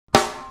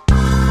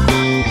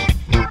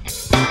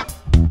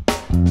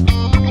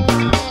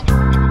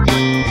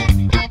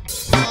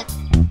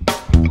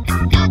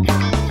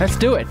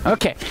do it.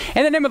 Okay.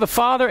 In the name of the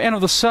Father, and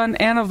of the Son,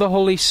 and of the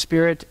Holy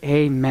Spirit.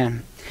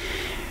 Amen.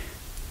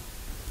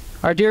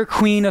 Our dear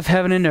Queen of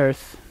heaven and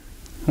earth,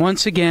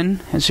 once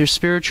again, as your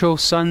spiritual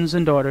sons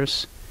and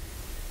daughters,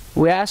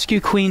 we ask you,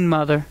 Queen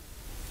Mother,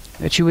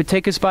 that you would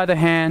take us by the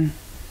hand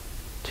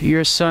to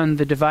your Son,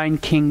 the divine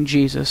King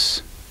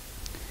Jesus,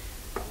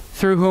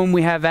 through whom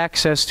we have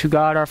access to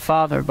God our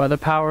Father by the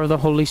power of the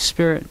Holy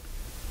Spirit.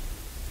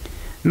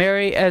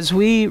 Mary, as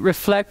we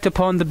reflect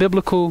upon the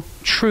biblical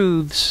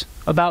truths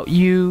about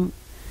you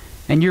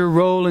and your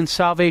role in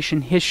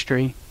salvation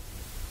history,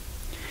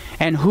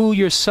 and who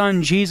your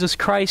Son Jesus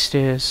Christ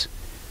is,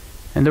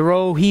 and the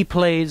role He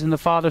plays in the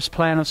Father's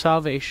plan of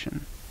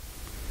salvation,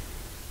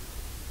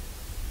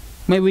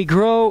 may we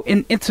grow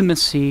in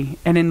intimacy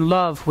and in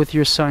love with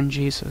your Son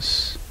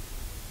Jesus.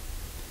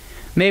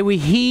 May we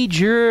heed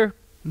your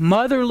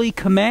motherly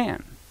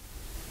command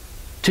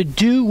to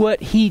do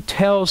what He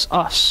tells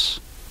us,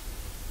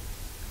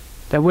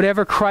 that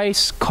whatever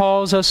Christ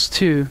calls us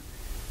to,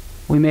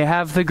 we may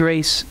have the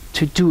grace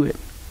to do it.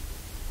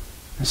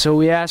 And so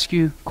we ask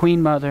you,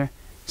 Queen Mother,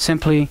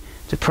 simply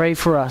to pray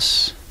for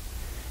us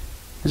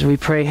as we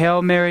pray,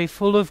 Hail Mary,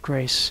 full of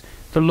grace,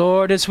 the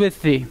Lord is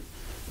with thee.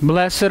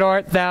 Blessed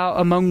art thou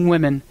among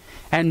women,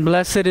 and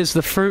blessed is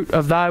the fruit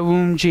of thy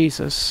womb,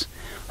 Jesus.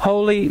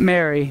 Holy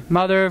Mary,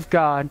 Mother of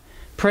God,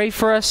 pray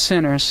for us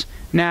sinners,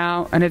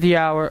 now and at the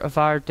hour of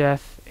our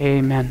death.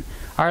 Amen.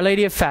 Our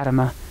Lady of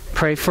Fatima,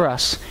 pray for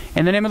us.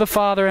 In the name of the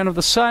Father, and of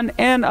the Son,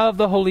 and of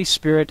the Holy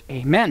Spirit.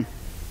 Amen.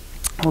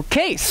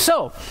 Okay,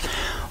 so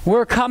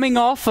we're coming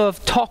off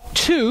of Talk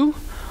 2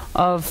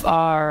 of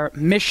our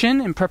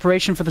mission in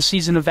preparation for the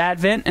season of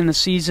Advent and the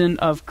season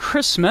of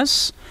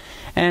Christmas.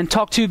 And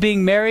Talk 2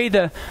 being Mary,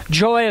 the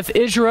joy of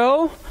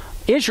Israel,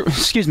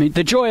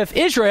 the joy of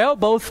Israel,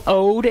 both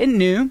old and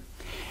new.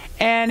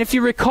 And if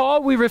you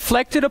recall, we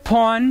reflected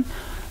upon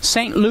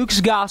St.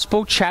 Luke's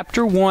Gospel,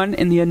 chapter 1,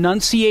 in the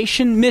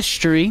Annunciation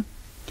mystery.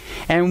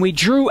 And we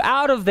drew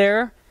out of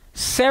there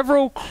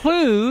several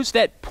clues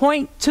that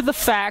point to the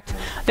fact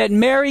that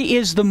Mary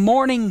is the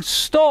morning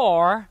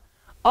star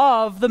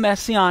of the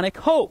Messianic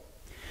hope.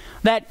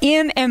 That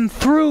in and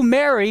through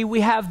Mary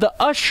we have the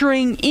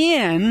ushering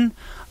in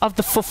of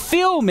the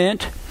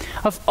fulfillment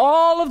of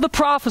all of the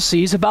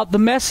prophecies about the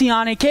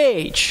Messianic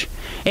age,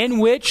 in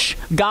which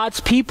God's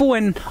people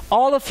and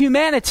all of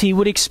humanity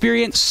would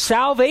experience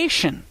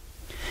salvation,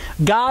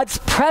 God's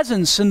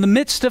presence in the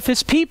midst of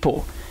His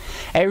people,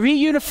 a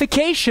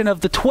reunification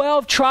of the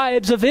 12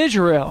 tribes of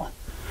Israel,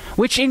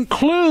 which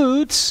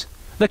includes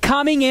the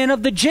coming in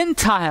of the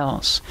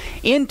Gentiles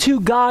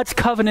into God's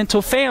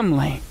covenantal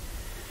family.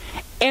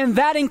 And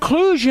that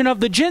inclusion of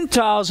the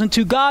Gentiles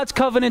into God's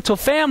covenantal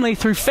family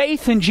through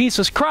faith in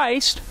Jesus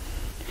Christ,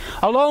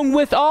 along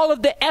with all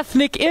of the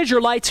ethnic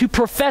Israelites who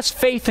profess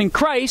faith in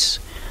Christ,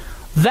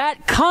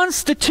 that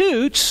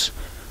constitutes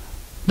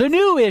the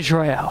new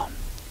Israel.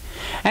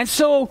 And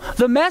so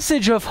the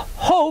message of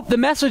hope, the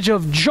message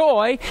of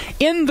joy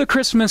in the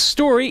Christmas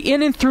story,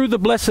 in and through the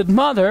Blessed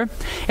Mother,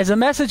 is a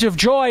message of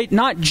joy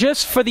not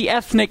just for the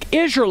ethnic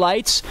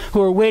Israelites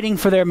who are waiting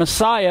for their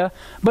Messiah,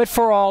 but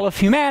for all of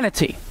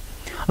humanity.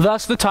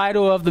 Thus the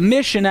title of the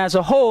mission as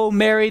a whole,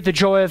 Mary, the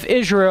joy of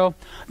Israel,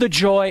 the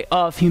joy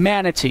of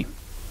humanity.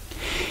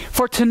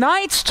 For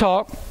tonight's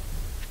talk,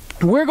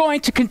 we're going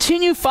to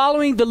continue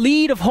following the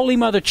lead of Holy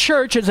Mother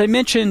Church, as I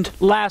mentioned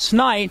last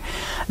night,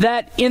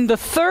 that in the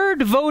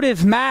third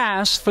votive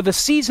Mass for the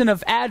season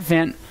of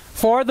Advent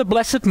for the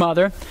Blessed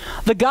Mother,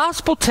 the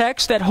gospel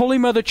text that Holy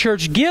Mother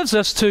Church gives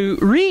us to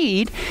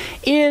read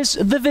is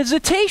the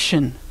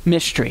Visitation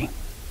mystery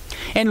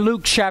in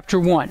Luke chapter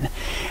 1.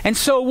 And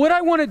so what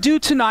I want to do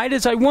tonight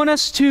is I want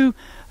us to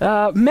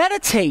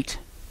meditate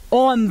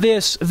on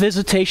this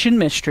Visitation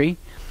mystery,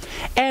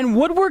 and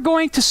what we're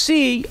going to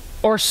see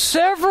are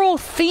several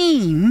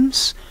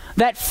themes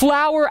that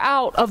flower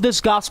out of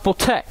this gospel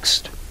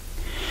text.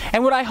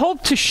 And what I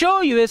hope to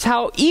show you is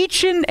how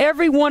each and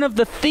every one of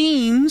the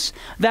themes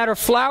that are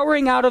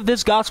flowering out of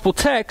this gospel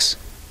text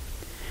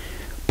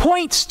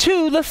points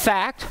to the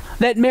fact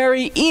that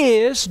Mary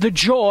is the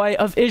joy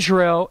of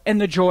Israel and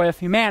the joy of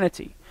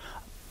humanity,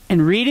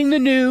 and reading the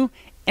new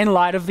in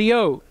light of the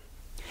old.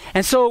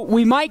 And so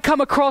we might come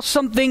across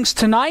some things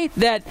tonight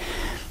that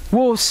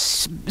will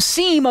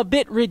seem a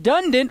bit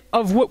redundant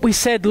of what we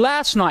said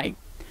last night.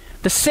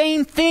 The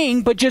same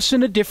thing, but just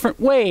in a different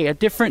way, a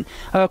different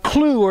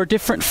clue or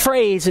different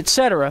phrase,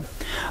 etc.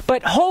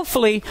 But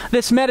hopefully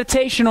this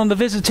meditation on the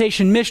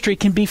Visitation mystery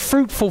can be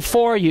fruitful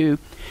for you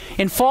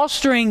in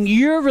fostering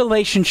your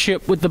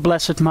relationship with the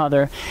Blessed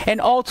Mother,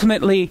 and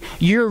ultimately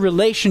your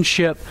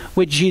relationship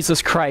with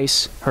Jesus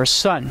Christ, her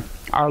Son,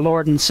 our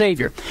Lord and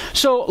Savior.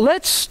 So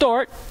let's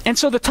start. And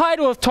so the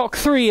title of Talk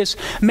 3 is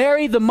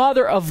Mary, the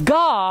Mother of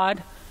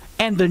God,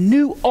 and the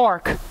New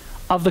Ark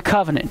of the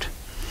Covenant.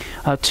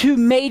 Two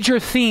major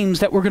themes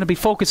that we're going to be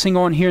focusing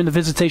on here in the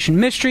Visitation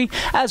mystery,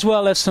 as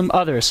well as some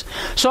others.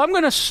 So I'm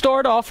going to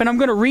start off, and I'm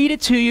going to read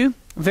it to you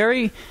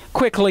very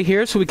quickly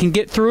here so we can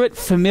get through it,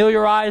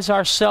 familiarize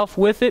ourselves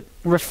with it,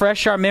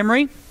 refresh our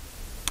memory.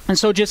 And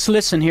so just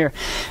listen here.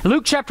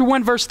 Luke chapter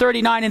 1 verse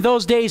 39, in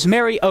those days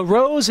Mary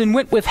arose and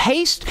went with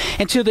haste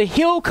into the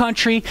hill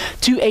country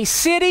to a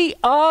city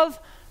of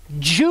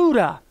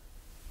Judah.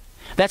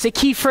 That's a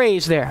key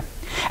phrase there.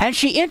 And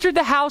she entered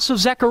the house of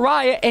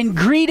Zechariah and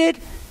greeted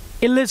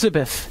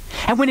Elizabeth.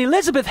 And when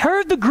Elizabeth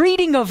heard the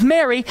greeting of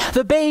Mary,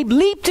 the babe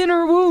leaped in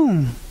her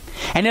womb.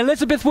 And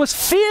Elizabeth was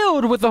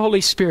filled with the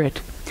Holy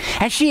Spirit.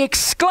 And she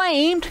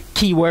exclaimed,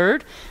 key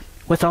word,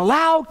 with a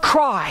loud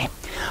cry,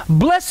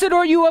 "Blessed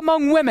are you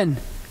among women,"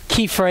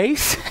 key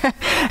phrase,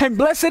 "and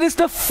blessed is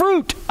the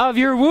fruit of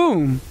your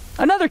womb."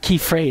 Another key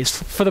phrase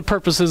for the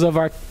purposes of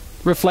our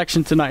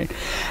reflection tonight.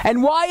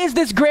 "And why is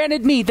this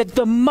granted me, that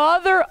the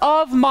mother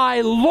of my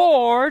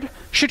Lord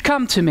should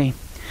come to me?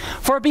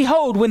 For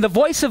behold, when the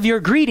voice of your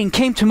greeting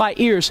came to my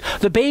ears,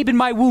 the babe in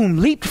my womb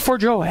leaped for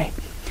joy.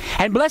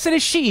 And blessed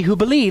is she who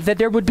believed that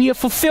there would be a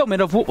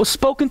fulfillment of what was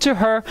spoken to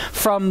her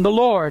from the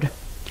Lord.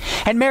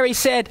 And Mary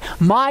said,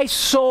 My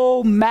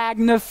soul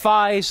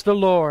magnifies the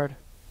Lord,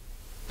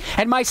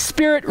 and my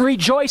spirit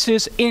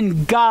rejoices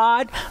in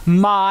God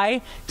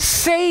my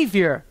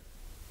Savior.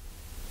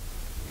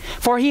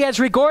 For he has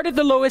regarded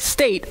the low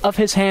estate of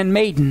his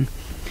handmaiden.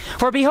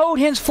 For behold,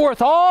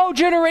 henceforth all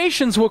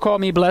generations will call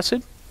me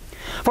blessed.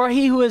 For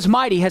he who is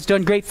mighty has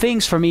done great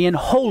things for me, and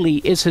holy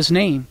is his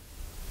name.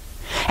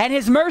 And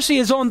his mercy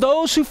is on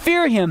those who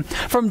fear him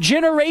from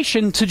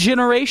generation to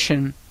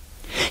generation.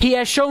 He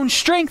has shown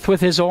strength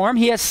with his arm.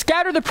 He has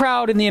scattered the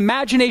proud in the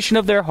imagination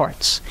of their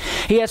hearts.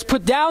 He has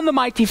put down the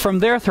mighty from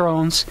their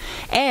thrones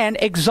and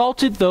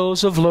exalted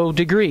those of low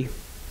degree.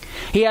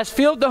 He has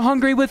filled the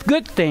hungry with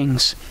good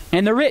things,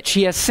 and the rich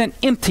he has sent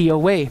empty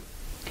away.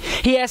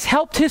 He has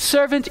helped his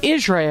servant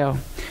Israel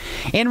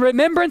in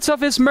remembrance of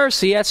his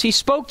mercy, as he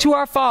spoke to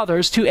our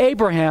fathers, to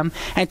Abraham,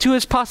 and to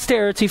his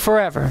posterity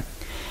forever.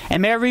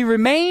 And Mary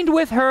remained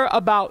with her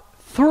about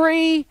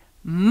 3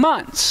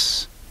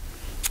 months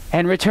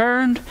and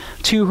returned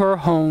to her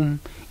home,"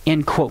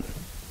 end quote.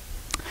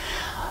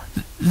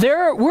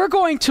 We're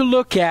going to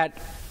look at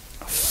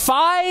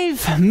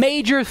 5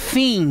 major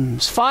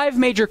themes, 5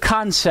 major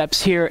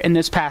concepts here in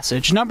this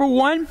passage. Number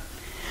 1,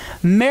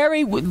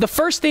 Mary, the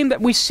first theme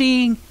that we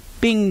see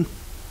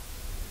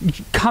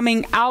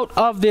coming out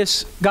of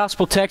this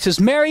gospel text is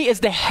Mary is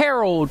the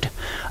herald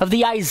of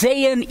the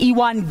Isaiah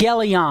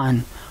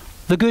Evangelion,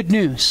 the good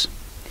news,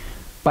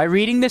 by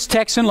reading this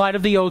text in light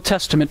of the Old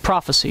Testament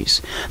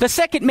prophecies. The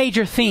second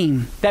major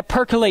theme that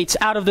percolates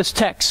out of this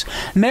text,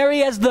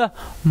 Mary as the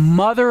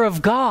Mother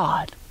of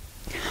God.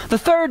 The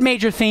third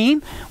major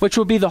theme, which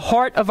will be the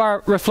heart of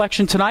our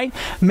reflection tonight,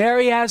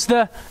 Mary as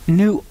the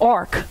new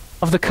Ark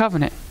of the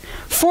Covenant.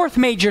 Fourth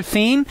major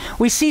theme,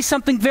 we see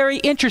something very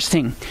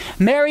interesting.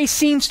 Mary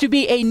seems to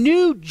be a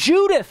new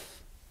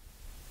Judith,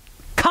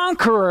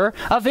 conqueror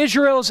of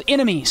Israel's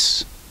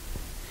enemies.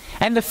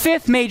 And the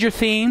fifth major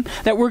theme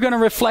that we're going to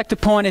reflect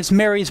upon is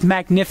Mary's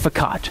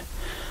Magnificat.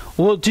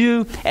 We'll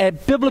do a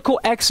biblical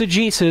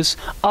exegesis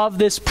of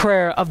this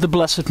prayer of the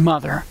Blessed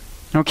Mother.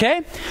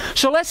 Okay?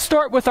 So let's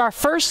start with our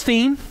first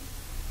theme,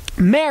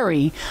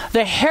 Mary,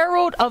 the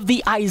herald of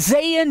the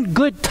Isaiah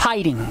good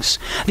tidings,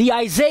 the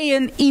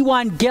Isaiah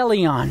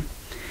Evangelion.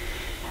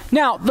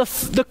 Now,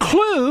 the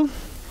clue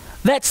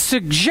that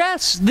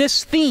suggests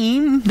this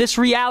theme, this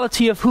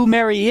reality of who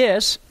Mary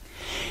is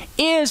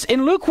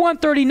in Luke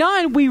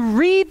 1:39, we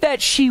read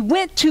that she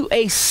went to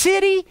a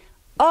city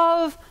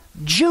of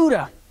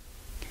Judah.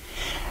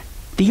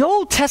 The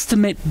Old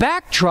Testament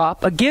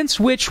backdrop against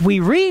which we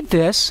read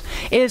this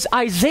is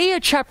Isaiah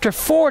chapter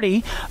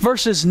 40,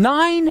 verses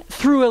 9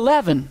 through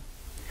 11,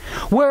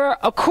 where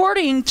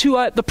according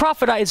to the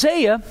prophet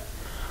Isaiah,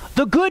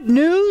 the good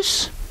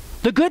news,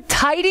 the good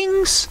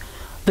tidings,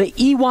 the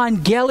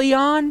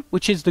Evangelion,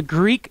 which is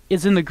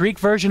in the Greek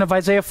version of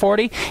Isaiah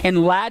 40.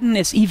 In Latin,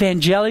 it's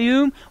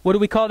Evangelium. What do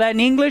we call that in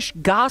English?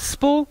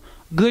 Gospel,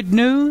 good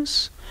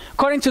news.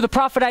 According to the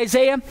prophet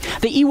Isaiah,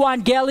 the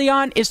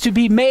Evangelion is to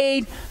be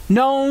made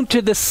known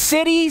to the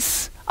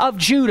cities of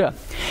Judah.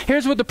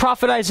 Here's what the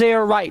prophet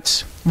Isaiah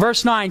writes.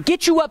 Verse 9,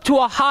 "Get you up to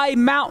a high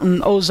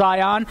mountain, O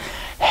Zion,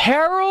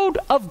 herald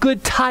of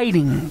good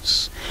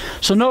tidings."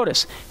 So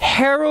notice,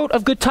 herald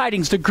of good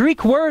tidings. The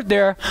Greek word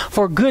there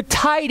for good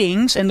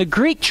tidings in the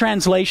Greek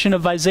translation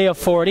of Isaiah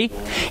 40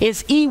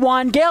 is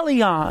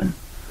Evangelion.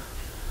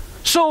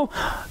 So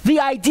the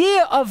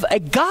idea of a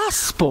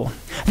gospel,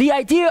 the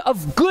idea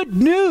of good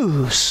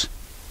news,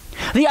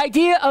 the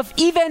idea of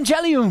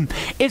evangelium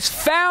is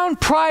found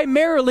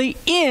primarily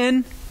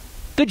in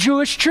the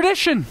Jewish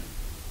tradition.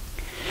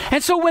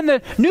 And so when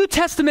the New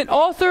Testament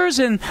authors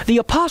and the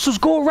apostles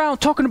go around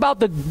talking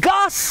about the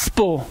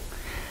gospel,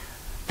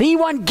 the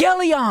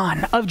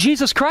evangelion of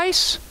Jesus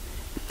Christ,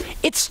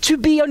 it's to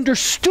be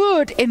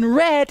understood and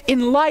read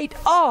in light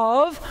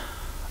of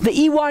the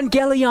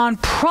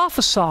evangelion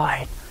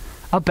prophesied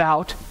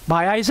about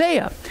by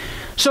Isaiah.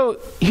 So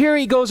here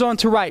he goes on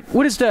to write,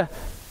 what is the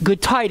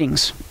good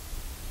tidings?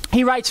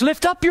 He writes,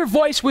 "Lift up your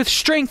voice with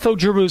strength, O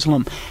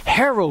Jerusalem,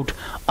 herald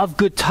of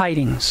good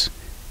tidings."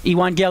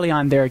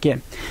 Evangelion there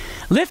again.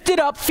 "Lift it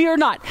up, fear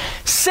not.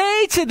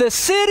 say to the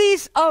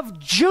cities of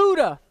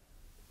Judah,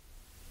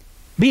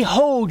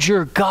 behold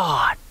your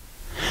God.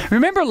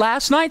 Remember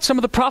last night some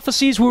of the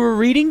prophecies we were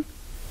reading?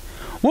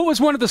 What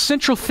was one of the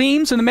central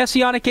themes in the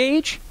Messianic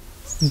age?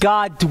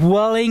 God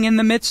dwelling in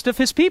the midst of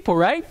his people,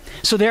 right?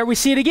 So there we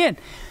see it again.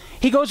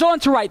 He goes on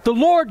to write, the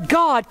Lord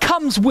God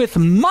comes with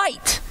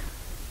might,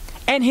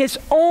 and his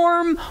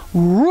arm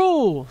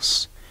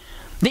rules.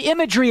 The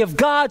imagery of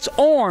God's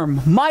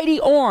arm, mighty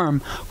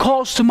arm,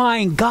 calls to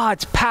mind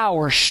God's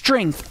power,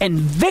 strength, and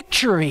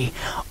victory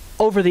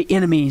over the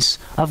enemies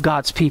of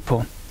God's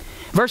people.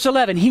 Verse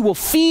 11, he will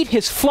feed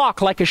his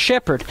flock like a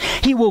shepherd.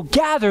 He will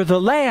gather the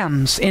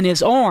lambs in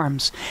his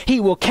arms. He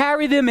will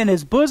carry them in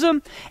his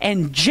bosom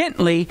and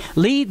gently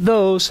lead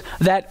those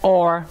that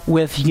are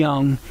with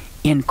young.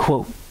 End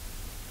quote.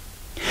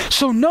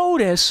 So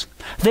notice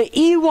the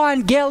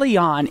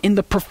evangelion in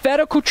the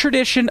prophetical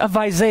tradition of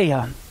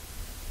Isaiah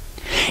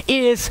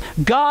is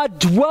God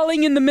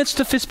dwelling in the midst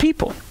of his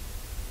people.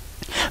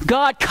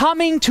 God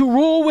coming to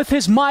rule with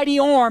his mighty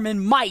arm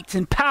and might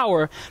and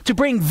power to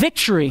bring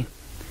victory.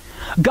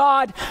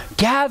 God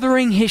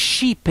gathering his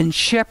sheep and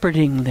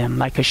shepherding them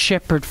like a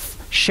shepherd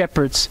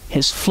shepherds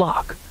his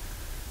flock.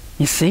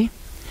 You see?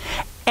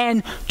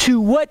 And to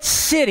what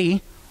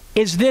city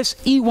is this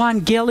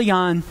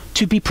evangelion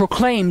to be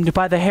proclaimed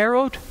by the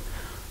herald?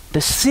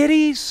 The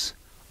cities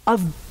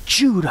of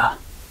Judah.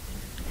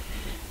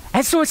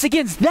 And so it's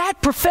against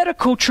that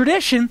prophetical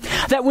tradition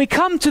that we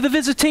come to the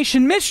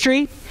visitation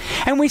mystery,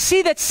 and we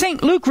see that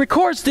St. Luke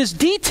records this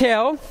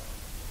detail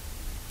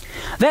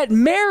that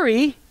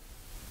Mary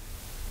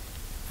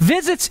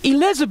visits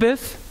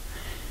Elizabeth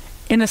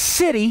in a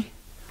city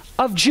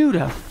of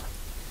Judah.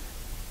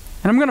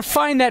 And I'm going to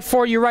find that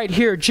for you right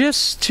here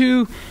just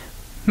to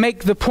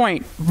make the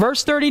point.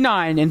 Verse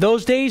 39, in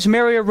those days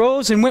Mary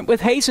arose and went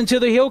with haste into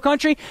the hill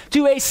country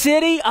to a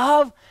city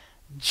of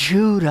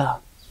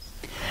Judah.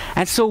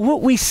 And so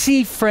what we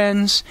see,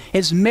 friends,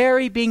 is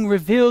Mary being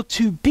revealed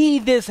to be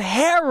this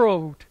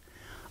herald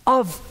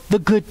of the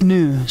good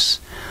news,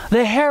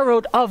 the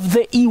herald of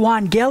the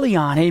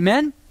evangelion.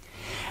 Amen?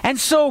 And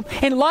so,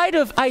 in light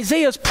of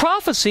Isaiah's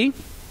prophecy,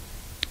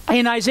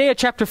 in Isaiah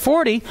chapter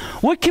 40,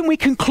 what can we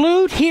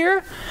conclude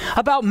here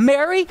about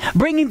Mary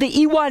bringing the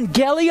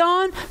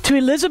evangelion to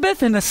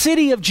Elizabeth in the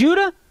city of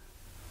Judah?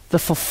 The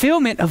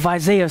fulfillment of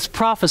Isaiah's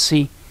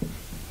prophecy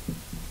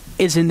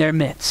is in their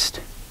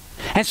midst.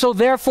 And so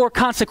therefore,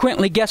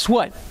 consequently, guess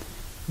what?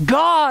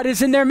 God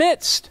is in their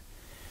midst.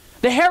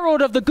 The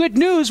herald of the good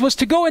news was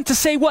to go and to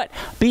say what?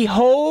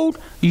 Behold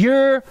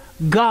your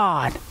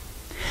God.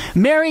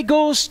 Mary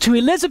goes to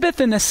Elizabeth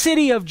in the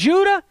city of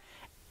Judah,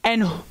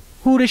 and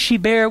who does she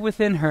bear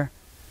within her?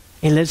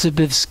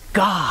 Elizabeth's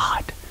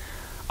God.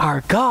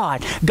 Our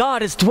God.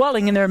 God is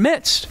dwelling in their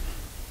midst.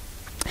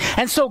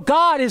 And so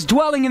God is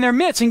dwelling in their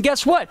midst. And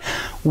guess what?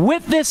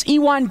 With this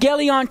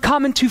evangelion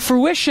coming to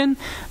fruition,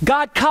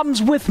 God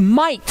comes with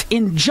might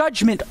in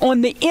judgment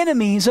on the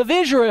enemies of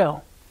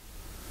Israel.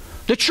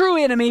 The true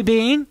enemy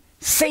being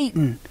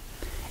Satan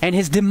and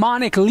his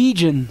demonic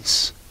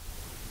legions.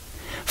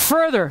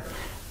 Further,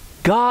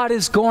 God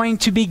is going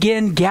to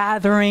begin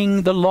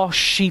gathering the lost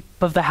sheep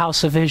of the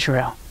house of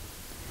Israel.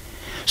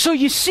 So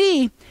you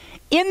see,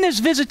 in this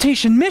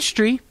visitation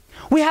mystery,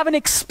 we have an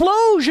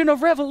explosion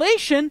of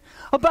revelation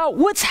about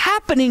what's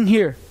happening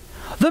here.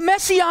 The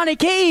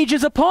Messianic age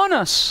is upon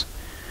us.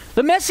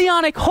 The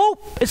Messianic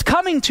hope is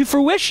coming to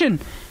fruition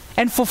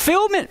and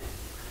fulfillment.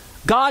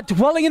 God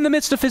dwelling in the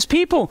midst of his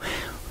people,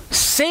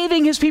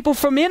 saving his people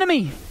from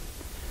enemy,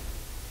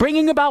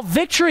 bringing about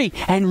victory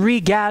and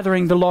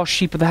regathering the lost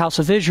sheep of the house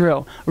of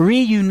Israel,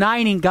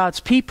 reuniting God's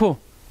people.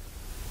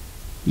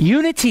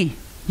 Unity.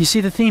 You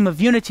see the theme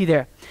of unity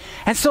there.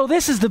 And so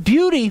this is the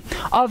beauty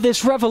of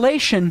this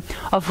revelation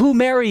of who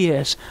Mary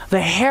is,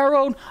 the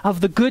herald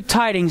of the good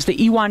tidings, the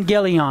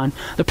evangelion,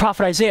 the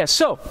prophet Isaiah.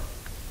 So,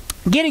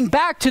 getting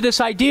back to this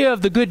idea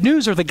of the good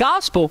news or the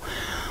gospel,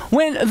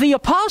 when the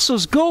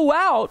apostles go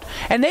out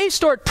and they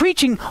start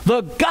preaching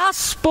the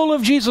gospel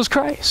of Jesus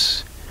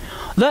Christ,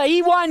 the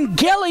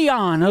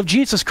evangelion of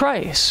Jesus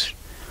Christ,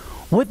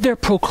 what they're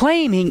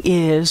proclaiming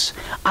is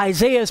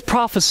Isaiah's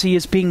prophecy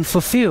is being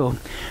fulfilled.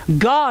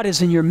 God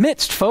is in your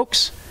midst,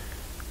 folks.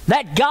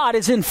 That God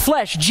is in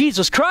flesh,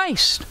 Jesus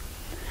Christ.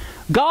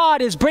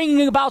 God is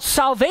bringing about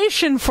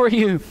salvation for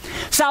you.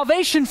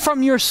 Salvation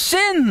from your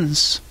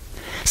sins.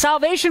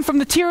 Salvation from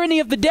the tyranny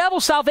of the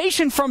devil.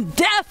 Salvation from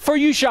death, for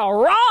you shall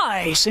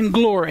rise in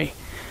glory.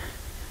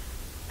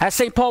 As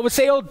St. Paul would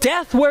say, "O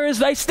death, where is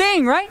thy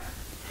sting?" Right?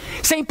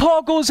 St.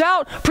 Paul goes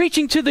out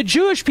preaching to the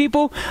Jewish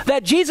people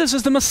that Jesus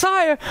is the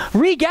Messiah,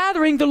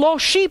 regathering the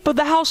lost sheep of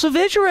the house of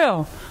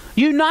Israel,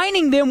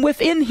 uniting them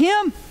within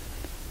him.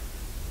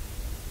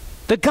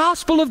 The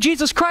gospel of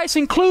Jesus Christ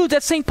includes,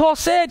 as St. Paul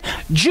said,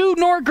 Jew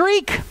nor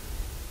Greek,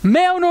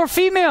 male nor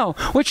female,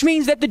 which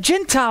means that the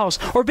Gentiles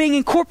are being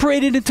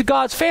incorporated into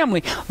God's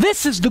family.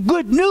 This is the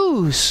good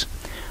news.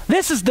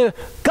 This is the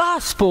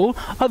gospel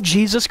of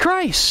Jesus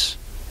Christ.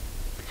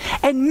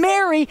 And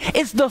Mary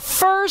is the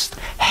first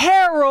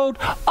herald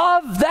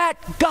of that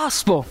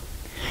gospel.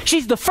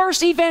 She's the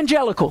first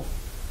evangelical.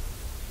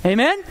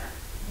 Amen?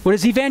 What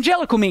does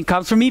evangelical mean? It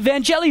comes from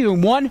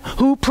evangelium, one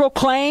who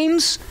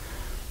proclaims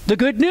the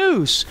good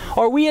news.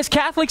 Are we as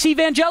Catholics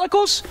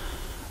evangelicals?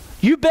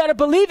 You better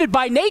believe it.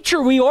 By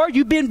nature we are.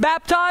 You've been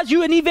baptized.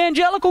 You're an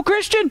evangelical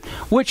Christian,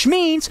 which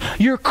means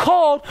you're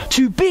called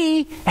to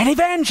be an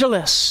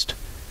evangelist.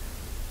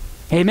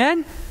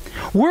 Amen?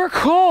 We're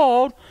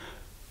called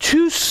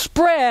to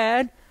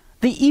spread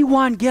the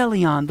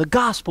evangelion, the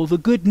gospel, the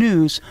good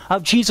news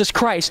of Jesus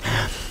Christ.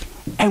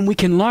 And we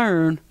can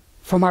learn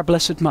from our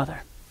Blessed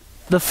Mother,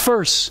 the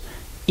first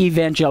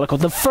evangelical,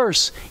 the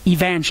first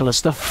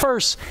evangelist, the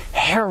first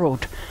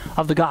herald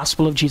of the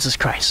gospel of Jesus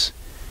Christ.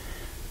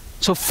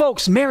 So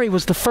folks, Mary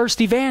was the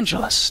first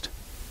evangelist.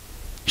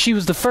 She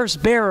was the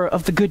first bearer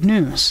of the good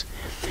news.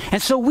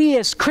 And so we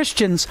as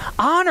Christians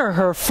honor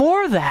her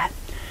for that.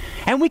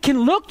 And we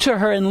can look to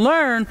her and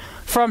learn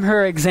from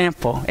her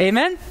example.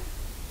 Amen?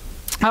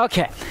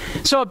 Okay,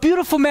 so a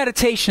beautiful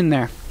meditation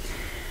there.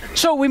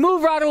 So we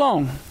move right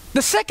along.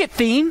 The second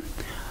theme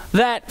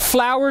that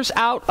flowers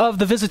out of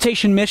the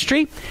Visitation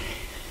mystery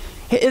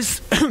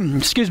is,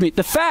 excuse me,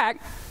 the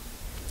fact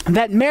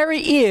that Mary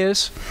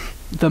is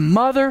the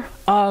mother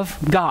of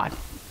God.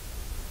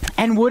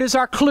 And what is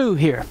our clue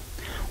here?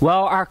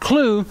 Well, our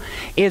clue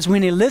is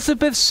when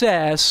Elizabeth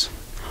says,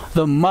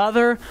 the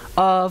mother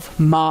of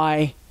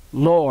my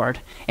Lord,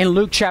 in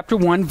Luke chapter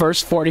 1,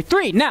 verse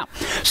 43. Now,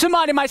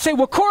 somebody might say,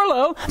 well,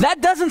 Karlo,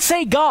 that doesn't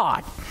say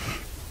God.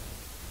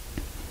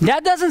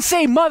 That doesn't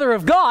say mother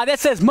of God. That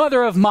says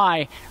mother of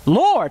my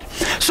Lord.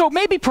 So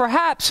maybe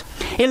perhaps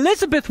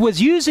Elizabeth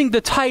was using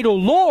the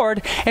title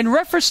Lord in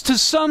reference to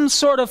some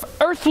sort of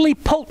earthly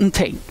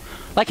potentate,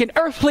 like an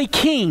earthly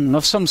king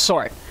of some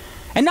sort,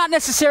 and not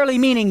necessarily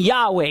meaning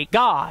Yahweh,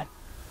 God.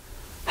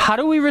 How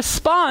do we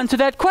respond to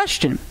that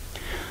question?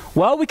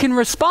 Well, we can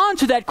respond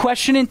to that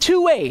question in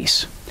two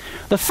ways.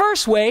 The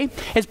first way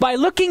is by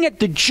looking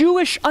at the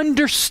Jewish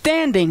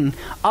understanding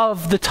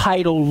of the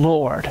title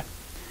Lord.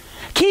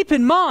 Keep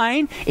in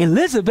mind,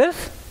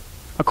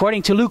 Elizabeth,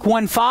 according to Luke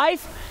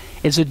 1:5,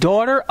 is a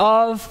daughter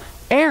of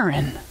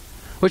Aaron,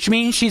 which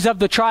means she's of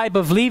the tribe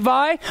of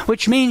Levi,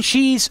 which means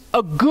she's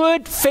a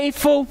good,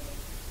 faithful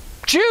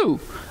Jew,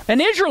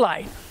 an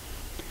Israelite.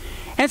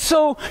 And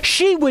so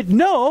she would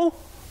know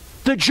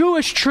the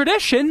Jewish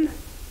tradition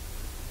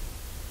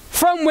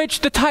from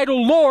which the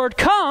title Lord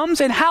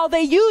comes and how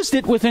they used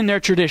it within their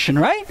tradition,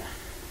 right?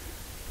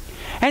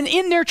 And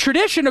in their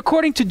tradition,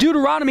 according to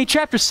Deuteronomy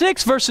chapter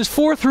 6, verses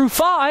 4 through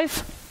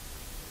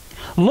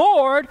 5,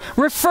 Lord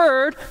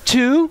referred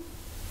to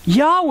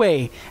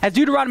Yahweh. As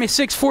Deuteronomy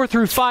 6, 4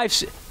 through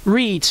 5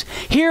 reads,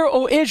 "Hear,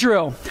 O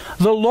Israel,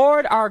 the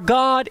Lord our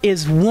God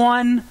is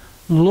one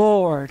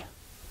Lord."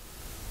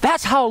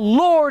 That's how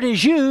Lord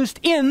is used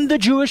in the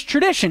Jewish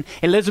tradition.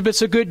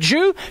 Elizabeth's a good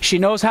Jew. She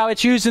knows how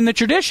it's used in the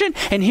tradition.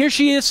 And here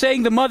she is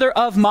saying, the mother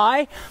of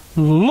my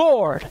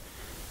Lord.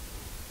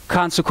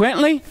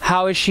 Consequently,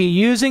 how is she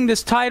using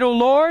this title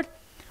Lord?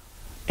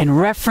 In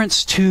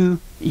reference to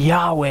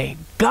Yahweh,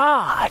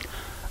 God.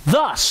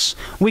 Thus,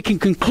 we can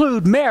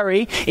conclude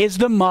Mary is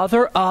the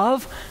mother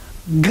of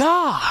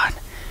God.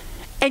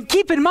 And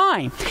keep in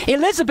mind,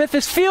 Elizabeth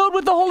is filled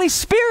with the Holy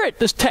Spirit,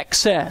 this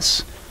text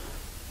says,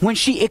 when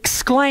she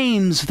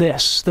exclaims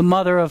this, the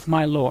mother of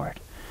my Lord.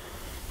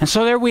 And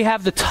so there we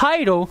have the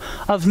title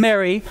of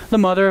Mary, the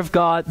mother of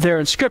God, there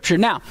in Scripture.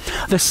 Now,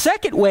 the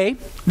second way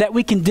that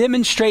we can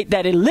demonstrate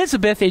that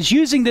Elizabeth is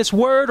using this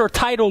word or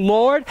title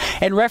Lord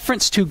in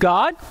reference to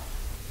God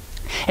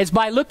is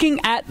by looking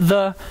at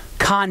the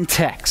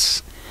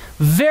context.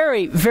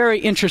 Very, very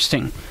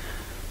interesting.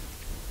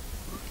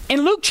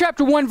 In Luke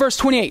chapter 1, verse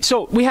 28,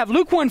 so we have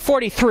Luke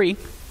 1:43,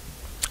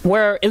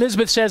 where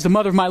Elizabeth says, the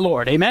mother of my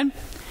Lord. Amen?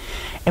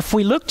 If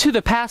we look to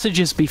the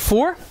passages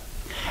before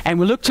and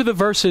we look to the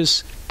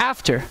verses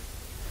after,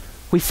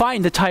 we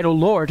find the title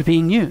Lord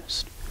being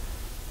used.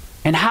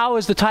 And how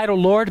is the title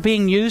Lord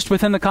being used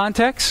within the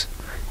context?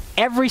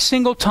 Every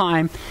single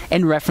time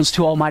in reference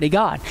to Almighty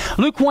God.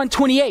 Luke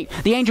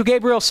 1:28, the angel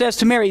Gabriel says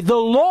to Mary, the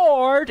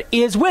Lord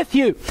is with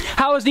you.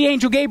 How is the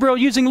angel Gabriel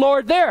using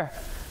Lord there?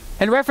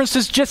 In reference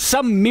to just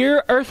some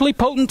mere earthly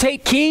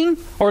potentate king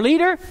or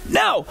leader?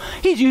 No,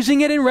 he's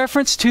using it in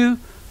reference to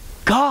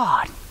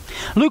God.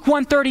 Luke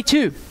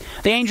 1:32,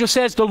 the angel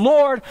says, the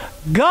Lord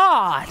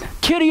God,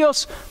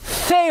 Kyrios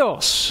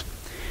Theos.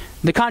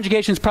 The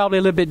conjugation is probably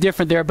a little bit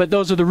different there, but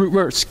those are the root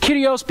words.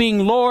 Kyrios being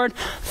Lord,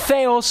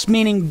 Theos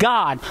meaning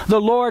God. The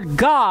Lord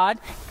God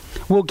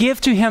will give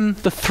to him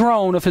the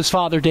throne of his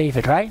father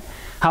David, right?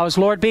 How is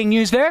Lord being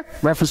used there?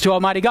 Reference to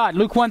Almighty God.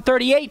 Luke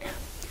 1:38,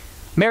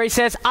 Mary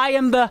says, I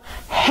am the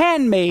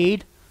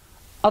handmaid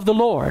of the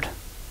Lord.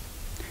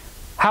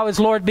 How is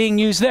Lord being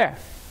used there?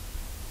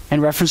 In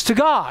reference to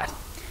God.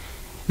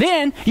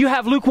 Then you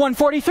have Luke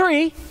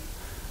 1:43,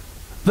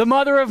 the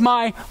mother of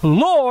my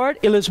Lord,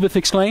 Elizabeth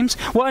exclaims.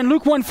 Well, in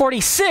Luke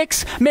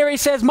 1:46, Mary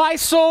says, my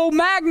soul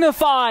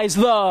magnifies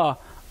the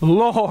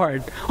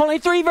Lord. Only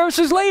 3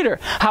 verses later.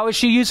 How is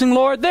she using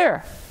Lord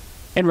there?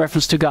 In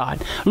reference to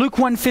God. Luke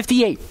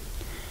 1:58,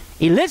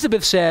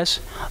 Elizabeth says,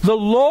 the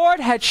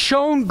Lord had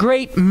shown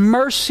great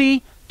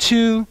mercy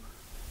to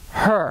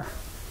her.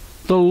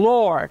 The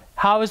Lord.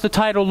 How is the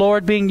title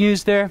Lord being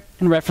used there?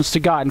 In reference to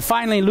God. And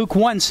finally, Luke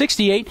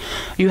 1:68,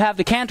 you have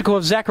the canticle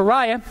of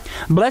Zechariah.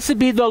 Blessed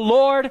be the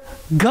Lord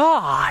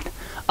God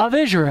of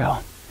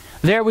Israel.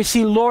 There we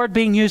see Lord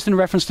being used in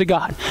reference to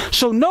God.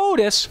 So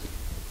notice,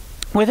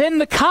 within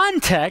the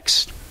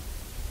context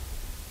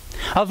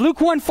of Luke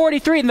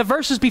 1:43, and the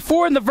verses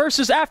before and the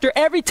verses after,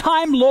 every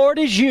time Lord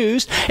is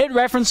used, it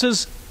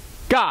references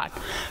God.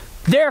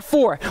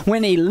 Therefore,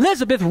 when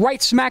Elizabeth,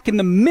 right smack in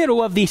the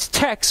middle of these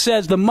texts,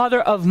 says the mother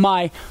of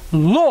my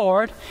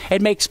Lord,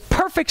 it makes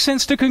perfect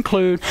sense to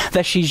conclude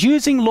that she's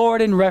using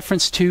Lord in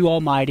reference to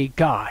Almighty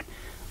God.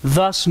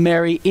 Thus,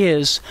 Mary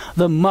is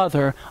the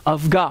mother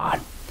of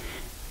God,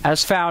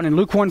 as found in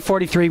Luke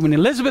 1:43, when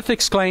Elizabeth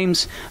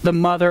exclaims, the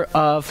mother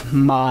of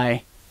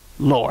my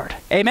Lord.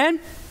 Amen?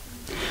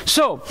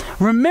 So,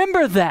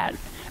 remember that,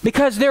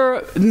 because there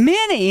are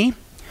many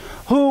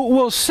who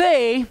will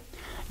say,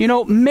 you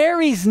know,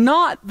 Mary's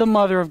not the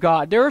mother of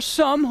God. There are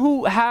some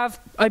who have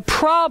a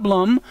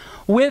problem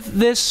with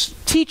this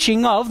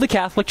teaching of the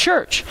Catholic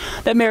Church,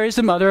 that Mary is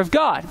the mother of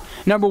God.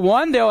 Number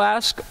one, they'll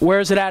ask, where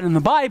is it at in the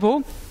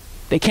Bible?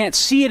 They can't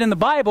see it in the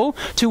Bible,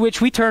 to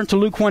which we turn to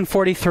Luke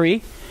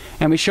 1:43,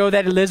 and we show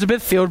that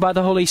Elizabeth, filled by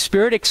the Holy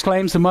Spirit,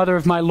 exclaims, the mother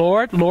of my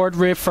Lord, Lord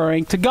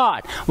referring to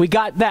God. We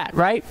got that,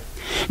 right?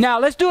 Now,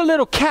 let's do a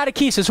little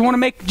catechesis. I want to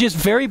make just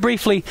very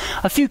briefly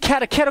a few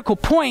catechetical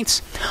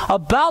points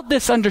about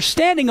this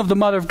understanding of the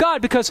mother of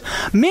God, because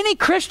many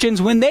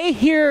Christians, when they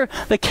hear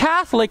the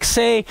Catholics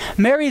say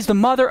Mary is the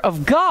mother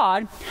of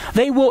God,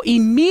 they will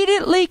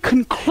immediately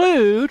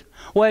conclude,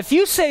 well, if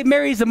you say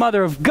Mary is the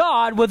mother of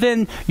God, well,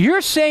 then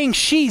you're saying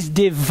she's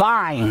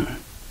divine.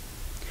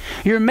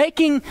 You're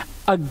making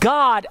a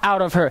God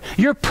out of her.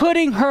 You're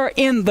putting her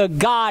in the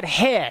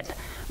Godhead,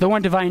 the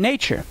one divine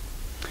nature.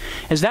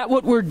 Is that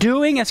what we're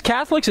doing as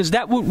Catholics? Is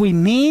that what we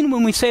mean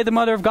when we say the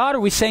mother of God? Are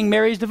we saying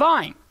Mary is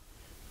divine?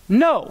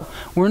 No,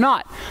 we're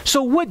not.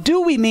 So what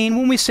do we mean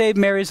when we say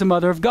Mary is the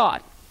mother of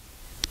God?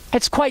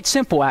 It's quite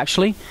simple,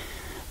 actually.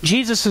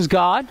 Jesus is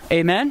God.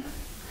 Amen.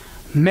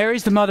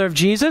 Mary's the mother of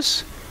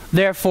Jesus.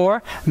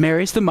 Therefore,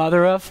 Mary's the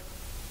mother of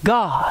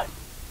God.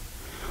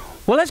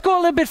 Well, let's go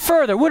a little bit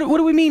further. What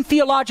do we mean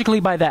theologically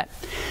by that?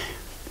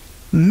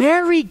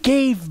 Mary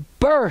gave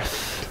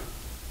birth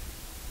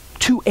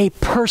to a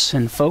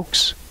person,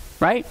 folks,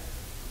 right?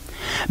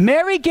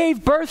 Mary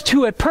gave birth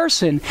to a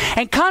person,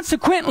 and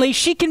consequently,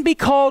 she can be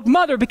called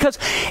mother, because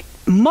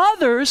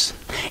mothers,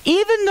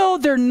 even though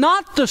they're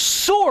not the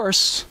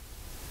source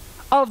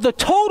of the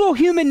total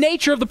human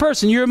nature of the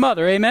person, you're a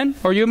mother, amen?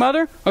 Are you a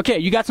mother? Okay,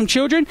 you got some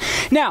children?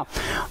 Now,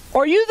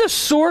 are you the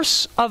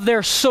source of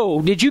their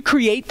soul? Did you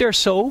create their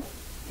soul?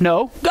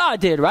 No,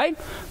 God did, right?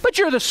 But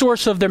you're the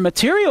source of their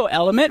material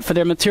element, for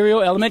their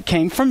material element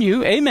came from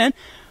you, amen?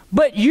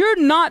 But you're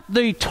not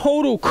the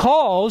total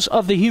cause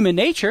of the human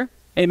nature,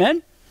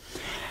 amen?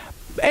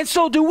 And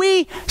so do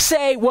we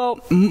say, well,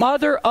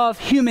 mother of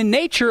human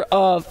nature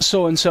of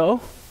so-and-so?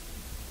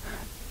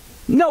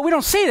 No, we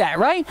don't say that,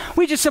 right?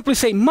 We just simply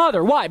say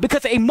mother. Why?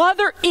 Because a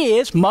mother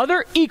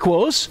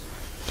equals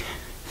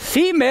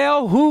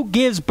female who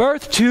gives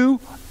birth to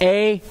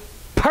a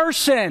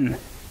person.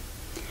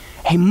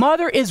 A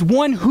mother is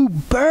one who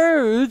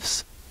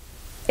births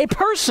a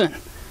person.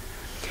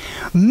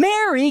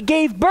 Mary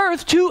gave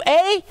birth to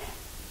a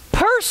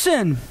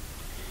person.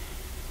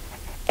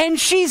 And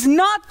she's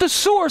not the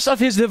source of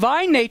his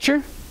divine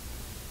nature,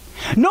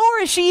 nor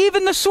is she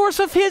even the source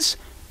of his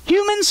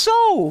human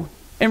soul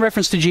in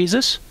reference to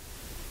Jesus.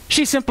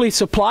 She simply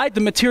supplied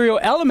the material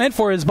element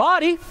for his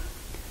body,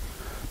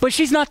 but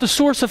she's not the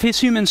source of his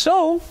human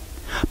soul.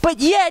 But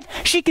yet,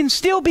 she can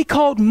still be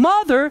called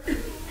mother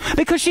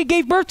because she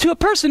gave birth to a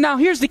person. Now,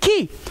 here's the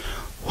key.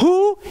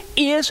 Who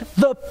is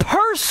the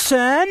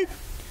person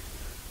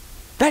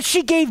that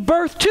she gave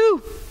birth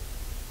to?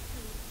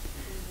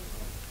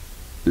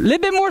 A little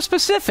bit more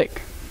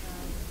specific.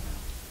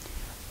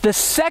 The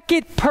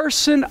second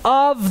person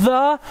of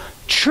the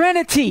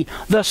Trinity,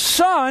 the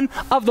Son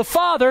of the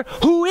Father,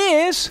 who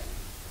is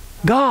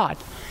God.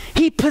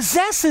 He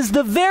possesses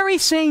the very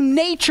same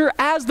nature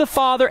as the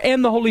Father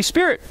and the Holy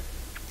Spirit.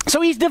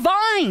 So he's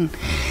divine.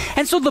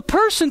 And so the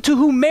person to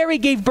whom Mary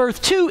gave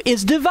birth to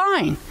is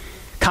divine.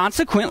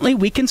 Consequently,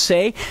 we can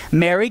say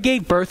Mary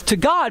gave birth to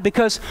God,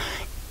 because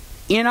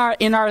in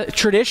our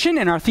tradition,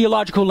 in our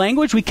theological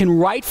language, we can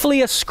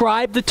rightfully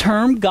ascribe the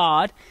term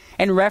God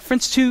in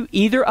reference to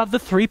either of the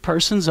three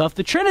persons of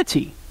the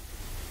Trinity,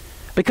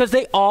 because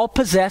they all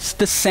possess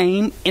the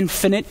same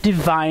infinite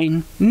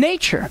divine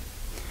nature.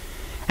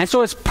 And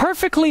so it's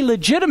perfectly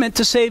legitimate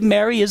to say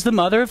Mary is the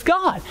mother of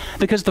God,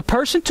 because the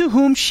person to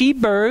whom she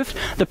birthed,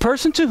 the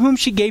person to whom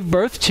she gave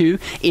birth to,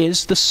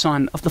 is the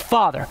Son of the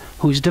Father,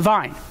 who's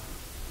divine.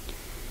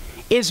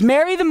 Is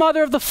Mary the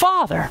mother of the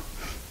Father?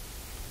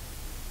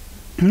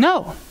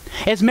 No.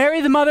 Is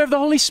Mary the mother of the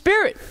Holy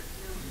Spirit?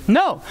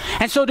 No.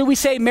 And so do we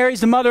say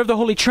Mary's the mother of the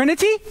Holy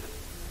Trinity?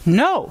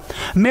 No.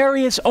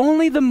 Mary is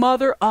only the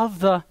mother of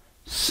the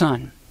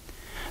Son.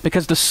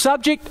 Because the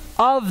subject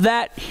of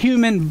that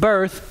human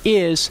birth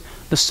is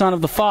the Son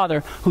of the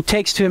Father, who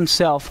takes to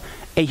himself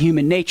a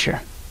human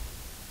nature.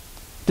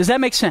 Does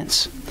that make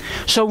sense?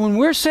 So when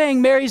we're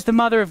saying Mary's the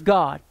mother of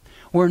God,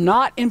 we're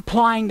not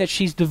implying that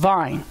she's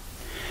divine.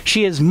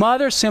 She is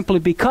mother simply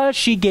because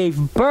she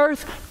gave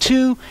birth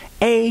to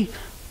a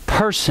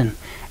person.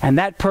 And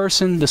that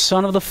person, the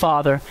Son of the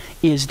Father,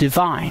 is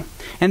divine.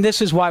 And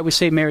this is why we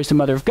say Mary's the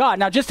mother of God.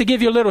 Now, just to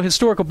give you a little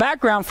historical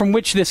background from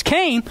which this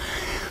came,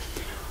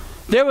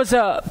 there was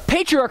a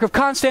patriarch of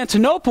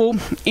Constantinople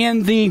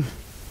in the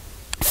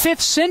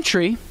 5th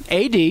century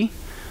AD,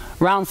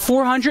 around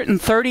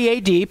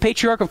 430 AD,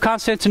 patriarch of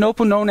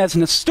Constantinople known as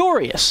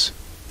Nestorius.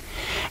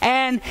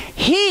 And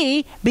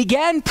he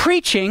began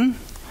preaching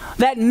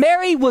that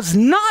Mary was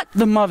not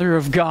the mother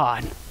of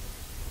God.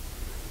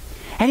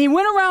 And he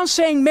went around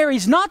saying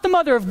Mary's not the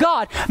mother of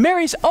God.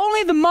 Mary's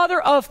only the mother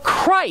of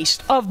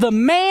Christ, of the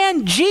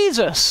man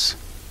Jesus.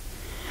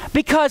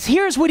 Because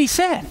here's what he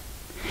said.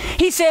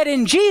 He said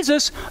in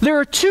Jesus there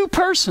are two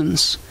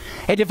persons,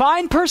 a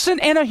divine person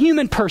and a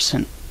human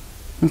person.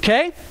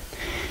 Okay?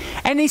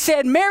 And he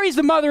said Mary's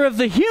the mother of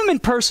the human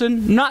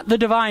person, not the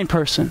divine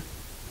person.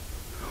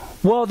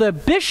 Well, the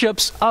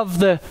bishops of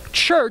the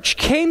church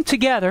came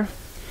together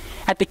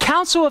at the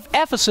Council of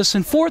Ephesus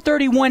in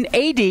 431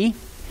 AD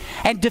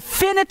and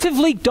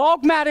definitively,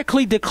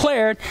 dogmatically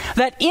declared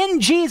that in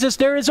Jesus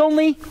there is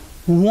only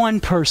one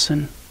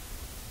person.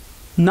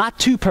 Not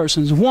two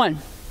persons, one.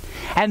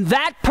 And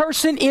that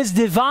person is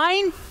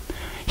divine.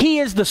 He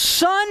is the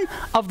Son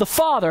of the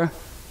Father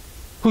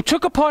who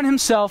took upon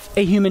himself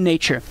a human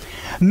nature.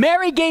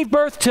 Mary gave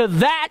birth to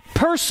that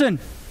person.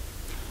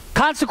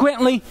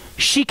 Consequently,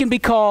 she can be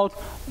called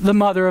the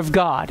Mother of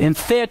God. In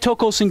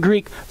Theotokos in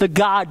Greek, the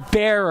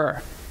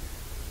God-bearer.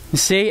 You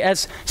see,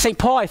 as St.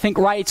 Paul, I think,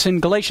 writes in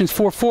Galatians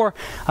 4:4,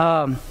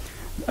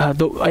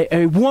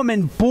 a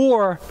woman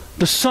bore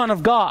the Son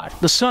of God.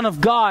 The Son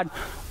of God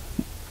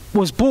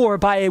was born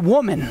by a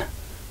woman,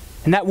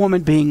 and that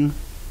woman being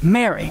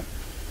Mary.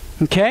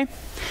 Okay?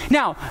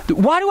 Now,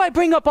 why do I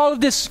bring up all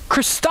of this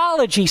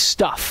Christology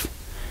stuff?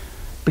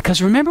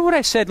 Because remember what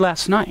I said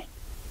last night.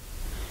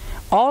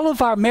 All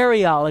of our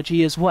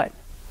Mariology is what?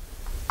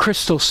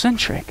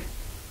 Christocentric.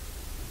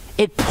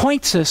 It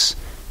points us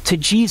to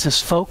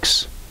Jesus,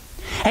 folks.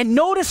 And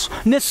notice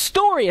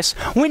Nestorius,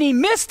 when he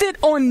missed it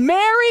on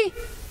Mary,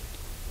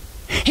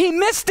 he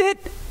missed it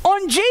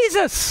on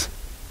Jesus.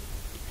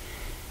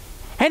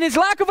 And his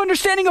lack of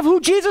understanding of who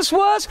Jesus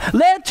was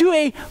led to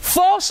a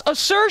false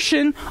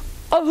assertion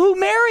of who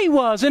Mary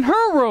was in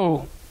her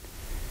role.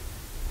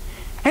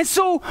 And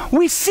so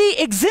we see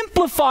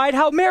exemplified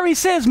how Mary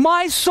says,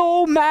 "My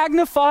soul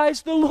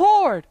magnifies the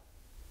Lord."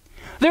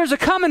 There's a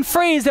common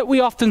phrase that we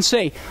often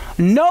say,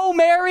 "No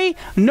Mary,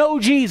 no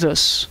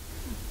Jesus,"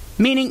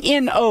 meaning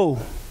N-O.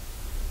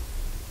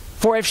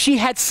 For if she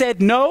had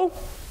said no,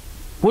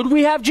 would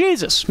we have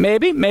Jesus?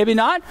 Maybe, maybe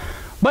not.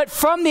 But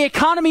from the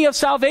economy of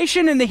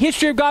salvation and the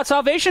history of God's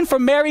salvation,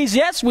 from Mary's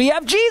yes, we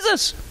have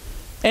Jesus.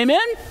 Amen?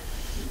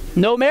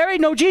 No Mary,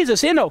 no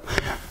Jesus. N-O.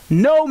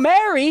 No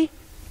Mary,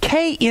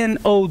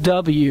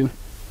 K-N-O-W.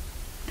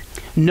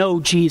 No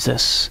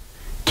Jesus,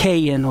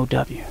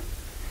 K-N-O-W.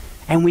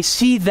 And we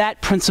see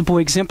that principle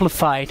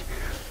exemplified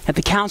at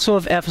the Council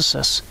of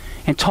Ephesus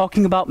and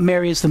talking about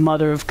Mary as the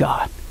mother of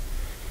God.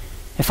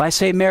 If I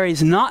say Mary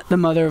is not the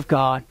mother of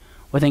God,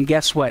 well then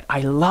guess what? I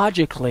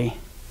logically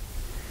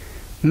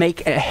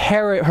make a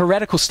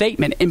heretical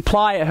statement,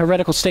 imply a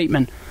heretical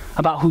statement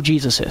about who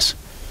Jesus is.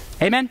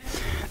 Amen?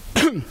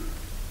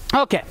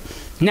 Okay,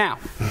 now,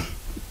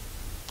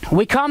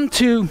 we come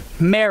to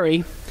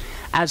Mary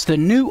as the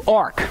new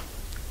ark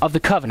of the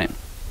covenant.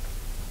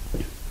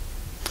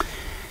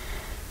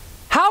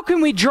 How can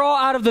we draw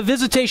out of the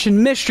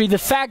visitation mystery the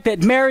fact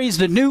that Mary is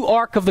the new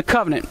ark of the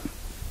covenant?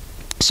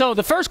 So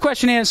the first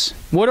question is,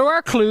 what are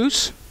our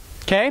clues?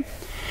 Okay?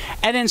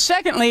 And then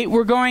secondly,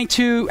 we're going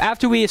to,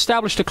 after we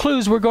establish the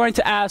clues, we're going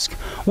to ask,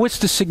 what's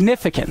the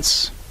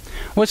significance?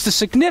 What's the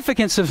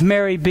significance of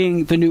Mary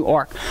being the new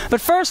ark?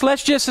 But first,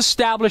 let's just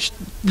establish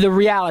the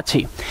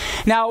reality.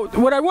 Now,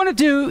 what I want to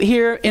do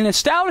here in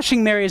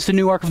establishing Mary as the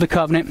new ark of the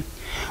covenant,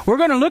 we're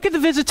going to look at the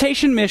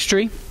visitation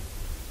mystery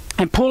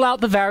and pull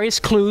out the various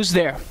clues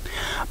there.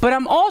 But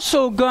I'm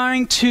also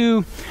going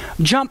to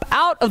jump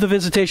out of the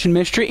visitation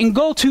mystery and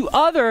go to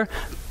other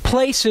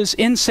places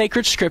in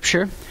sacred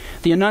scripture,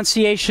 the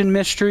Annunciation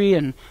mystery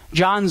and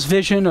John's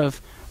vision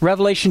of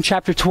Revelation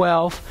chapter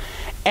 12,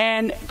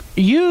 and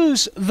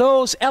use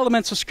those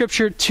elements of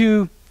scripture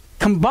to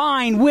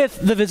combine with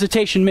the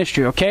visitation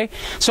mystery, okay?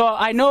 So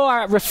I know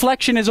our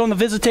reflection is on the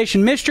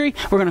visitation mystery.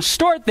 We're going to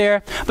start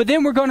there, but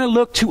then we're going to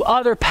look to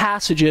other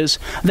passages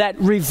that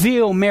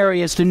reveal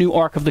Mary as the new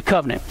ark of the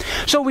covenant.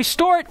 So we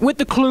start with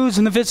the clues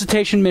in the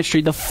visitation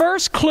mystery. The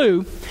first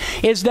clue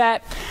is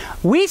that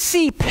we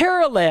see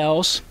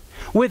parallels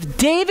with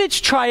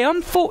David's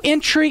triumphal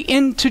entry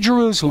into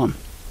Jerusalem.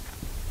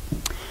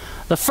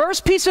 The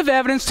first piece of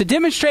evidence to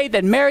demonstrate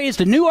that Mary is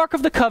the new ark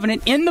of the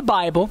covenant in the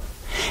Bible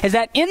is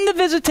that in the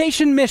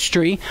visitation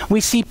mystery,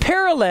 we see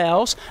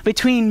parallels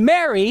between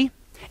Mary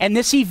and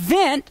this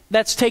event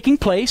that's taking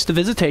place, the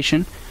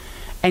visitation,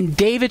 and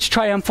David's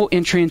triumphal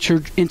entry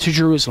into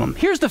Jerusalem.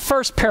 Here's the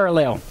first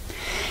parallel.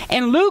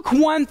 In Luke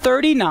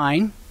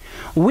 1:39,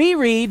 we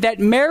read that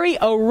Mary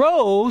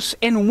arose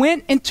and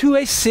went into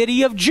a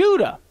city of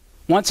Judah.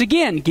 Once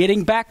again,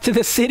 getting back to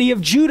the city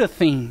of Judah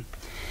theme.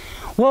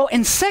 Well,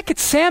 in 2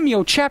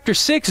 Samuel chapter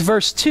 6,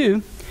 verse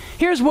 2,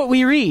 here's what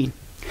we read.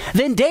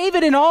 Then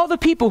David and all the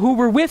people who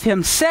were with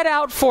him set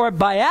out for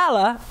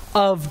Baalah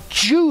of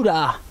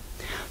Judah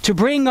to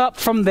bring up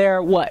from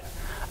there what?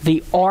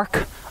 The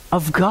ark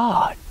of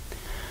God.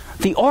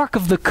 The ark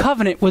of the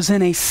covenant was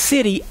in a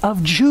city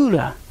of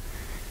Judah,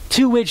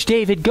 to which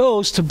David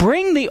goes to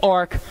bring the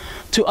ark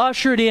to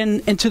usher it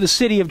into the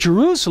city of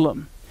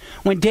Jerusalem,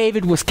 when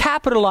David was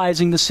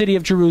capitalizing the city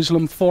of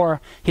Jerusalem for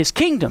his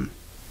kingdom.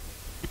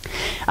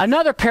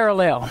 Another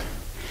parallel.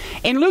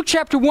 In Luke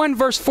chapter 1,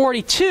 verse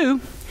 42,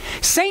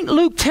 St.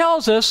 Luke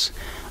tells us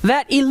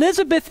that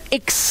Elizabeth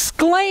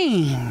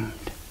exclaimed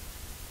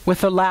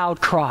with a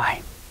loud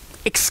cry.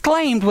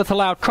 Exclaimed with a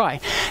loud cry.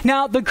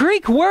 Now, the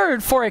Greek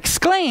word for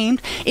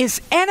exclaimed is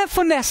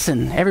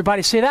anaphonesin.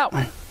 Everybody say that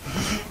one.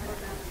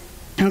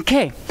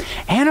 Okay,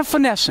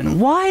 anaphonesin.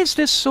 Why is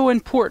this so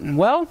important?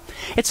 Well,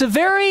 it's a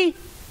very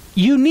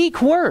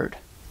unique word.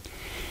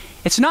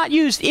 It's not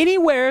used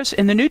anywhere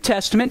in the New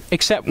Testament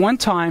except one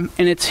time,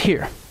 and it's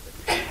here,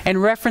 in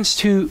reference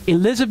to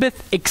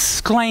Elizabeth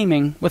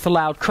exclaiming with a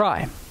loud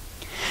cry.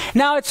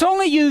 Now, it's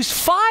only used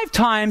 5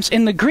 times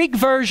in the Greek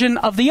version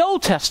of the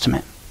Old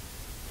Testament.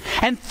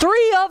 And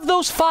 3 of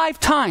those 5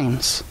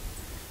 times,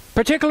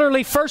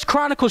 particularly 1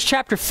 Chronicles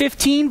chapter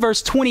 15,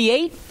 verse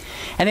 28,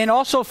 and then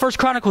also 1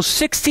 Chronicles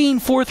 16,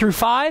 4 through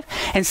 5,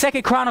 and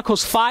 2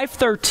 Chronicles 5,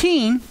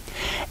 13,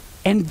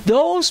 in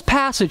those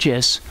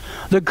passages,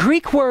 the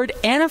Greek word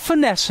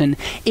anaphonesin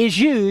is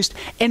used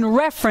in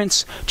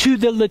reference to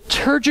the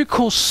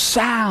liturgical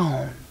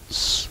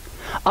sounds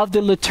of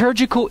the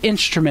liturgical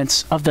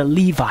instruments of the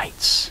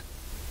Levites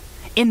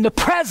in the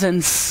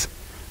presence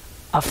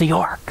of the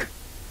ark.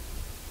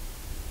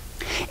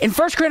 In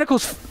 1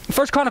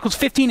 Chronicles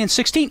 15 and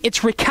 16,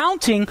 it's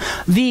recounting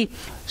the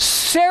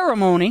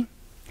ceremony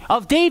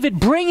of David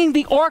bringing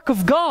the ark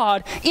of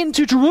God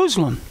into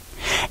Jerusalem.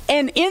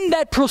 And in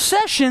that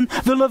procession,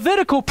 the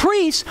Levitical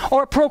priests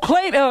are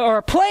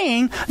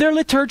playing their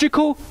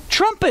liturgical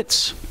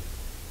trumpets,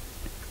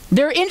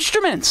 their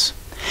instruments.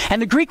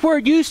 And the Greek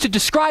word used to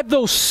describe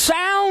those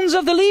sounds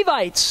of the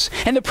Levites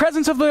in the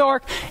presence of the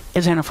ark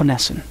is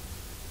anaphonesin.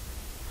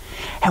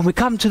 And we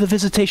come to the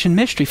visitation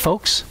mystery,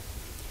 folks.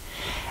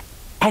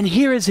 And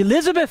here is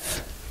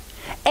Elizabeth,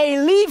 a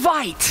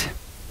Levite,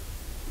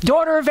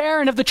 daughter of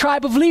Aaron of the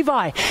tribe of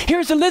Levi.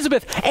 Here's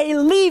Elizabeth, a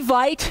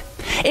Levite,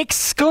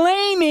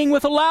 exclaiming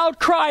with a loud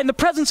cry in the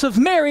presence of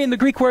Mary, and the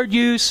Greek word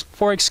used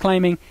for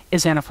exclaiming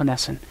is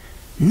anaphonesin.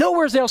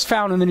 Nowhere else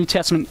found in the New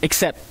Testament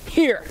except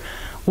here.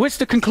 What's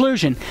the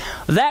conclusion?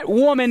 That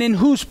woman in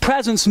whose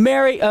presence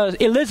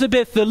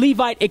Elizabeth the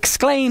Levite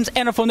exclaims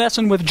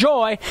anaphonesin with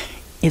joy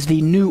is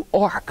the new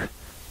ark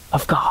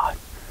of God,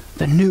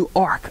 the new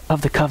ark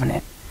of the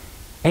covenant.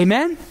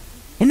 Amen?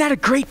 Isn't that a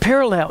great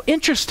parallel?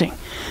 Interesting.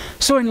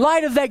 So in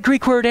light of that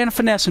Greek word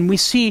anaphonesin, we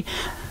see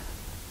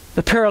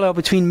the parallel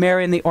between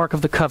Mary and the Ark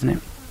of the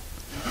Covenant.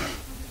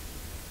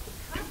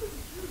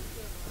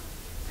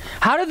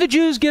 How did the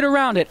Jews get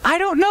around it? I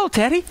don't know,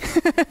 Teddy.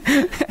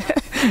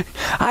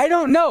 I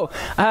don't know.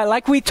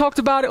 Like we talked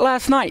about it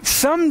last night,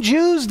 some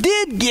Jews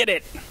did get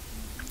it.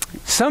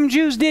 Some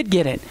Jews did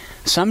get it.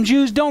 Some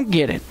Jews don't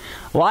get it.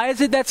 Why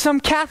is it that some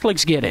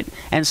Catholics get it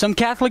and some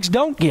Catholics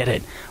don't get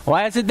it?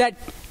 Why is it that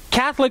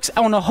Catholics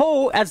on the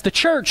whole, as the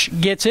church,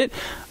 gets it,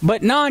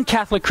 but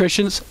non-Catholic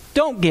Christians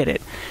don't get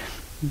it?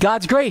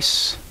 God's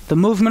grace, the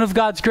movement of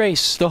God's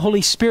grace, the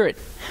Holy Spirit.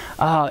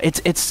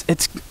 It's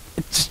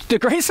the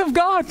grace of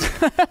God.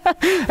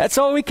 That's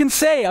all we can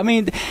say. I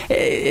mean,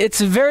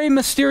 it's a very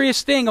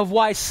mysterious thing of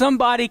why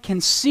somebody can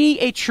see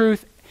a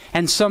truth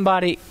and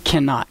somebody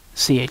cannot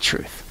see a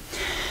truth.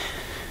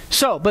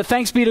 So, but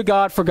thanks be to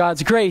God for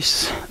God's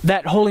grace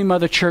that Holy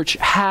Mother Church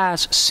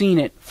has seen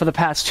it for the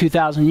past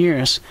 2,000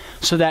 years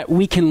so that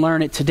we can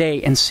learn it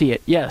today and see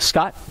it. Yes,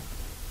 Scott?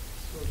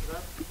 So is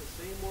that the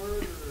same word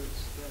or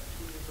is that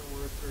 2 different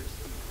words very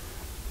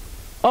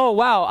similar? Oh,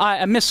 wow.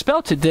 I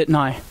misspelt it, didn't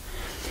I?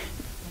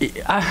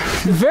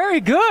 Very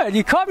good.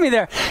 You caught me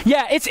there.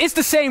 Yeah, it's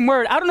the same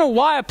word. I don't know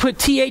why I put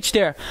TH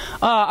there.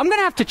 I'm going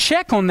to have to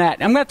check on that.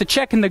 I'm going to have to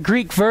check in the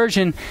Greek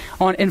version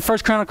in 1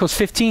 Chronicles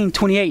 15,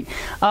 28.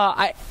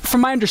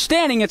 From my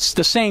understanding, it's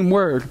the same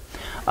word.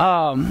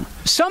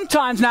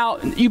 Sometimes, now,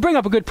 you bring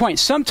up a good point.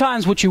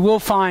 Sometimes what you will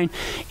find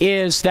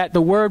is that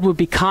the word would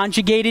be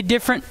conjugated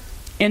different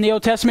in the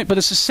Old Testament, but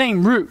it's the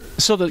same root,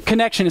 so the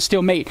connection is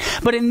still made.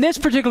 But in this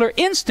particular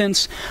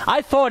instance,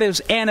 I thought it was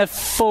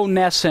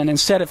anaphonescent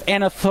instead of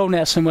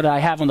anathonescent, what I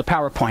have on the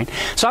PowerPoint.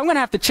 So I'm going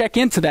to have to check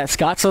into that,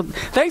 Scott. So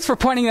thanks for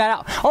pointing that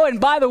out. Oh, and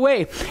by the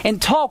way, in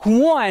Talk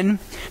 1,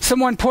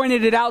 someone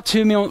pointed it out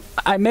to me.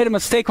 I made a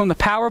mistake on the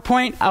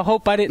PowerPoint. I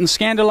hope I didn't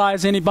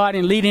scandalize anybody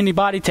and lead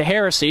anybody to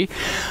heresy,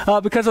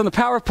 because on the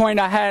PowerPoint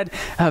I had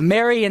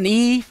Mary and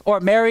Eve, or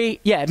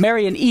Mary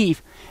and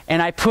Eve,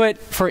 and I put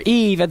for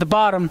Eve at the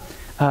bottom,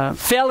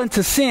 fell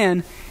into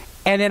sin,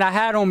 and then I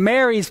had on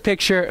Mary's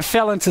picture,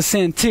 fell into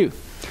sin too.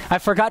 I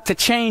forgot to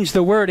change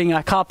the wording.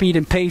 I copied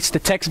and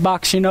pasted the text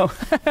box, you know.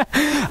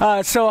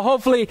 So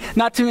hopefully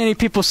not too many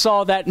people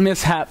saw that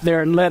mishap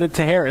there and led it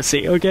to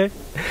heresy, okay?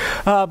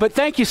 But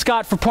thank you,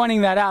 Scott, for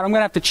pointing that out. I'm going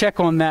to have to check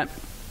on that.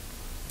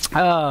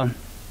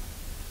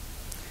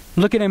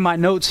 Looking in my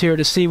notes here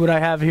to see what I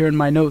have here in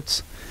my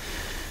notes.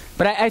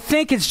 But I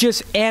think it's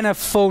just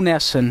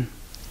anaphonescent.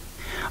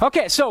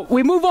 Okay, so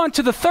we move on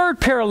to the third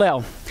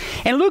parallel.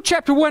 In Luke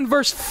chapter 1,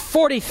 verse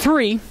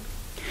 43,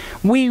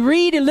 we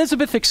read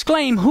Elizabeth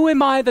exclaim, "Who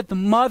am I that the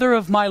mother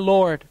of my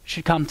Lord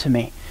should come to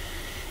me?"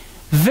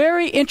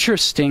 Very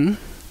interesting.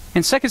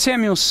 In 2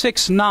 Samuel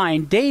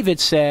 6:9, David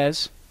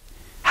says,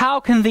 "How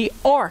can the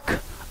ark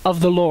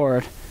of the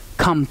Lord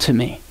come to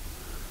me?"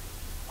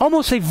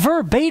 Almost a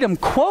verbatim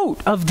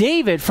quote of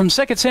David from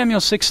 2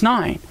 Samuel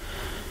 6:9.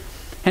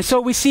 And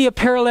so we see a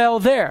parallel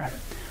there,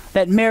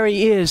 that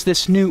Mary is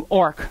this new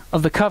ark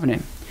of the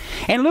covenant.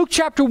 In Luke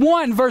chapter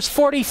 1, verse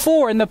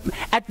 44,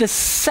 at the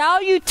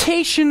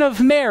salutation of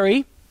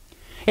Mary,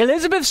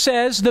 Elizabeth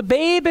says, "The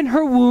babe in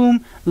her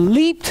womb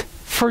leaped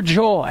for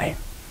joy."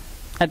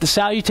 At the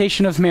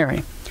salutation of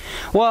Mary.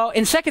 Well,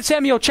 in 2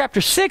 Samuel chapter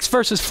 6,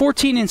 verses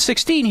 14 and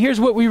 16, here's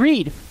what we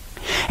read.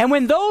 "And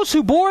when those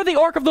who bore the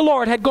ark of the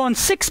Lord had gone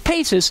 6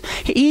 paces,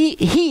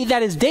 he,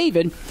 that is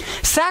David,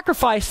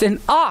 sacrificed an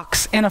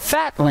ox and a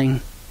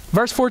fatling."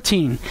 Verse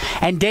 14,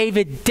 "And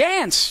David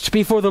danced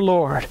before the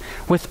Lord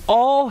with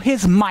all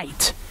his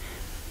might.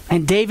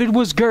 And David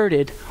was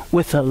girded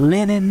with a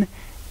linen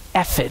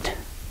ephod."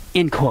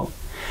 End quote.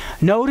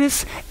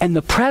 Notice, in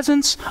the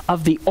presence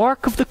of the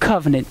Ark of the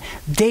Covenant,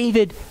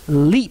 David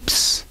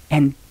leaps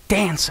and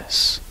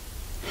dances.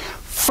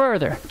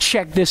 Further,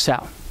 check this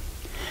out.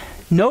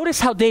 Notice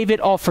how David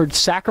offered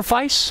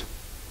sacrifice,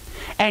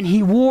 and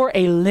he wore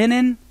a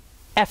linen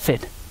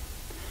ephod.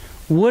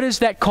 What does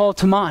that call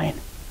to mind?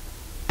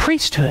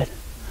 Priesthood.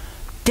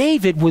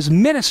 David was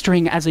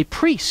ministering as a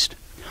priest.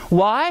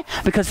 Why?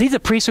 Because he's a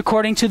priest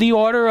according to the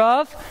order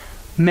of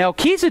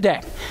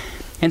Melchizedek.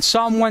 In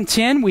Psalm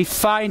 110, we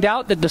find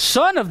out that the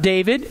son of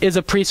David is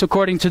a priest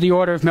according to the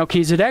order of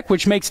Melchizedek,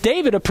 which makes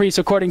David a priest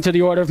according to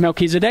the order of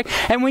Melchizedek.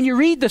 And when you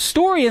read the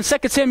story in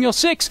 2 Samuel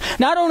 6,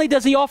 not only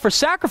does he offer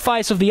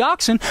sacrifice of the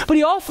oxen, but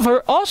he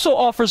also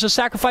offers a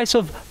sacrifice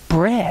of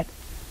bread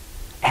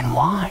and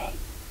wine.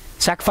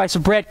 Sacrifice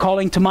of bread,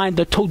 calling to mind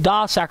the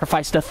Todah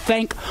sacrifice, the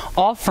thank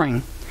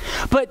offering.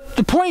 But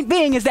the point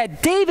being is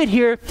that David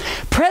here,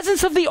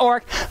 presence of the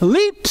ark,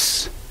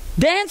 leaps,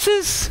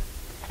 dances,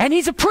 and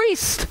he's a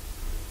priest.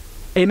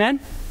 Amen?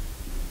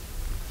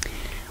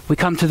 We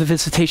come to the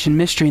visitation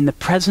mystery in the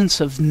presence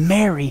of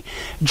Mary.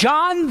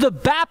 John the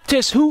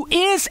Baptist, who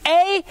is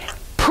a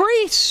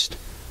priest,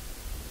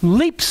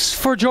 leaps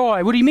for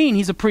joy. What do you mean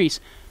he's a priest?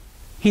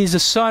 He's the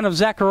son of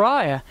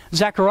Zechariah.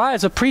 Zechariah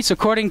is a priest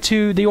according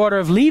to the order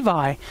of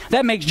Levi.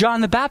 That makes John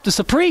the Baptist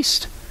a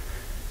priest.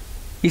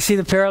 You see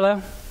the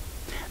parallel?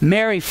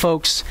 Mary,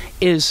 folks,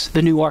 is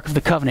the new Ark of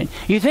the Covenant.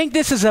 You think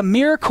this is a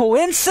mere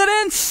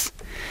coincidence?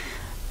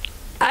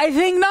 I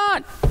think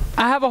not.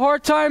 I have a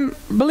hard time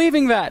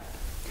believing that.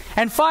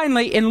 And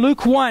finally, in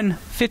Luke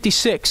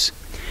 1:56,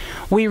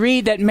 we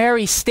read that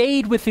Mary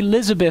stayed with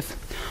Elizabeth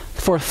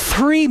for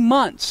 3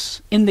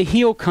 months in the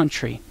hill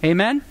country.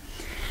 Amen?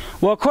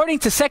 Well, according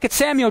to 2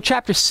 Samuel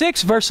chapter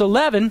 6, verse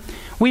 11,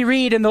 we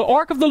read, "And the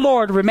ark of the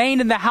Lord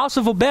remained in the house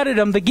of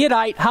Obed-Edom the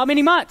Gittite," how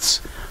many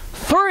months?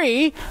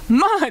 3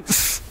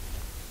 months.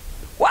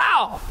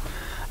 Wow!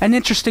 An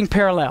interesting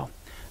parallel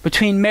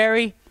between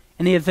Mary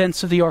and the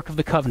events of the Ark of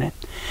the Covenant.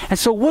 And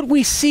so what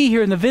we see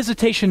here in the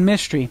visitation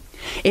mystery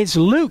is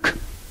Luke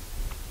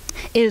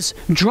is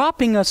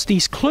dropping us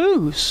these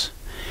clues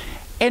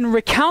and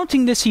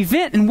recounting this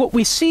event. And what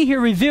we see here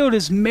revealed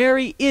is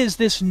Mary is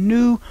this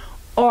new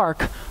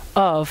Ark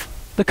of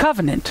the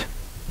Covenant.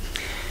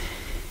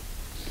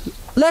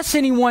 Lest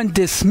anyone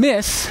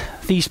dismiss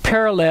these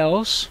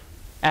parallels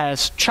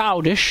as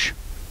childish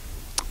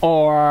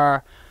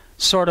or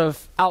sort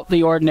of out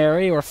the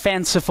ordinary or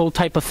fanciful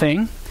type of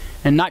thing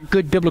and not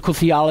good biblical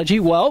theology.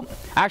 Well,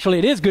 actually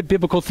it is good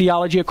biblical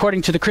theology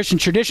according to the Christian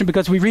tradition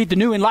because we read the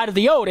new in light of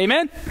the old.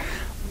 Amen?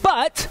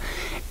 But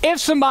if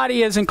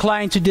somebody is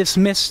inclined to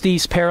dismiss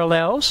these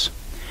parallels,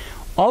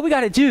 all we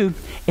got to do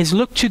is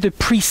look to the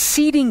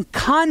preceding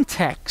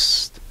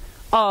context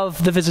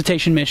of the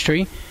visitation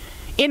mystery,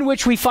 in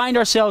which we find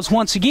ourselves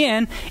once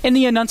again in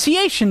the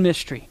Annunciation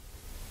mystery.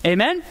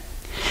 Amen?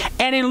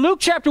 And in Luke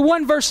chapter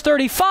 1, verse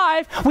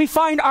 35, we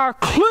find our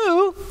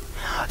clue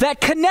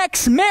that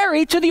connects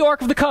Mary to the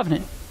Ark of the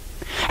Covenant.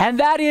 And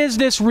that is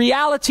this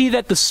reality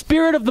that the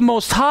Spirit of the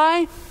Most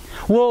High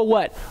will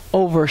what?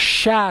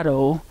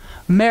 Overshadow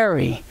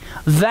Mary.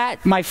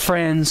 That, my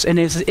friends, and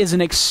is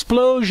an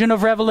explosion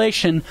of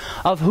revelation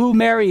of who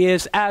Mary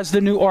is as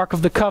the new Ark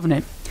of the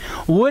Covenant.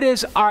 What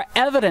is our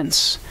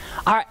evidence?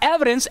 Our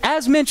evidence,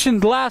 as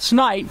mentioned last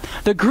night,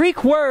 the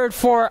Greek word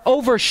for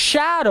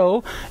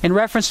overshadow, in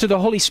reference to the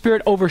Holy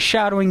Spirit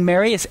overshadowing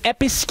Mary, is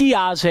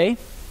episkiase.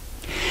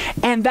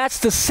 And that's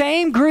the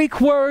same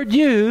Greek word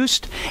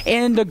used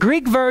in the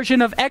Greek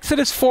version of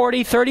Exodus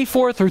 40,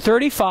 34 through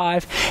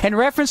 35, in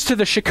reference to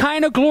the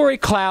Shekinah glory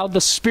cloud,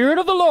 the Spirit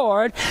of the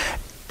Lord,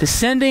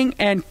 descending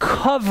and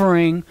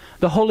covering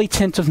the holy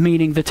tent of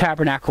meeting, the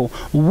tabernacle,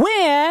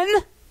 when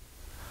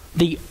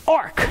the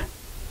ark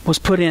was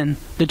put in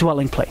the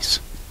dwelling place.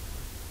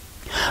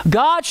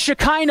 God's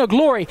Shekinah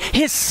glory,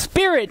 His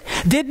Spirit,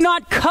 did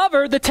not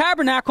cover the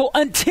tabernacle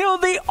until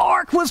the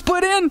ark was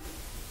put in.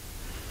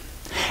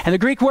 And the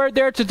Greek word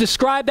there to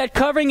describe that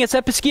covering is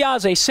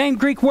episkiase, same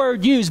Greek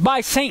word used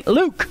by St.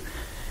 Luke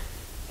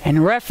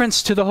in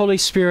reference to the Holy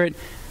Spirit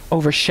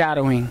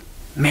overshadowing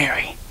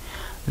Mary.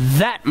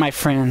 That, my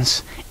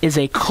friends, is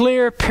a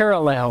clear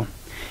parallel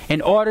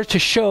in order to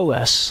show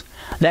us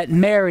that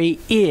Mary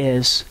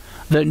is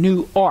the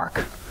new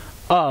Ark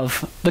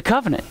of the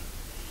Covenant.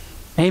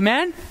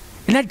 Amen?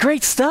 Isn't that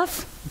great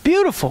stuff?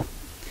 Beautiful.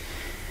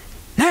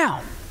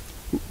 Now,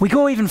 we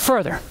go even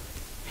further.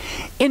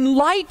 In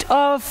light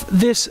of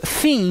this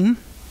theme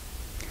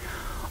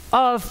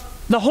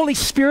of the Holy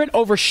Spirit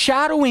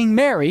overshadowing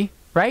Mary,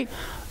 right?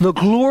 The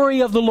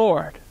glory of the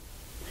Lord.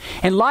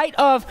 In light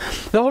of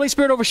the Holy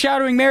Spirit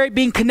overshadowing Mary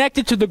being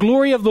connected to the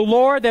glory of the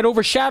Lord that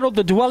overshadowed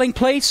the dwelling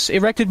place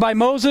erected by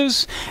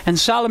Moses and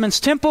Solomon's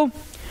temple,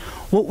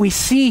 what we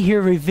see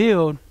here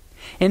revealed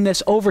in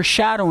this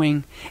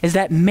overshadowing is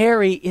that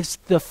Mary is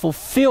the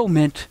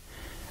fulfillment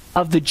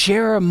of the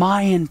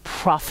Jeremiah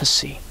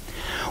prophecy.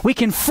 We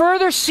can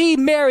further see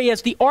Mary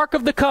as the Ark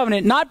of the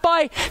Covenant, not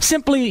by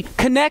simply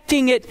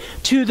connecting it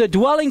to the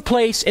dwelling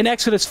place in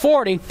Exodus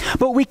 40,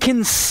 but we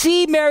can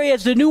see Mary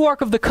as the new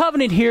Ark of the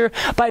Covenant here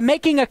by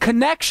making a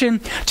connection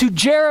to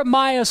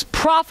Jeremiah's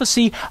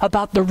prophecy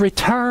about the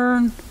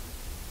return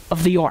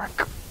of the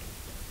Ark.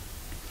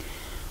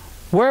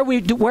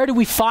 Where do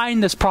we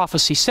find this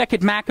prophecy? 2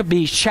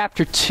 Maccabees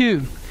chapter 2,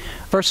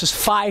 verses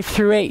 5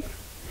 through 8.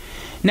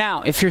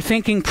 Now, if you're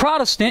thinking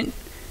Protestant,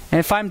 and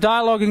if I'm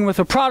dialoguing with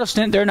a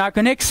Protestant, they're not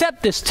going to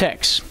accept this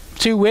text.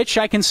 To which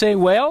I can say,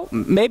 well,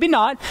 maybe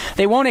not.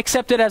 They won't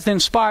accept it as the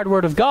inspired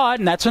Word of God,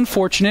 and that's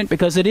unfortunate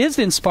because it is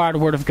the inspired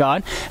Word of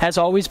God, as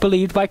always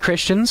believed by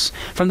Christians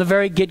from the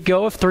very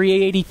get-go of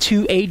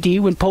 382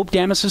 A.D. when Pope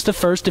Damasus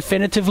I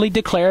definitively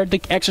declared,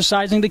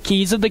 exercising the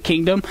keys of the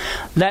kingdom,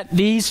 that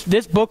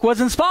this book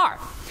was inspired.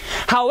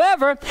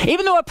 However,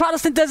 even though a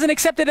Protestant doesn't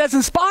accept it as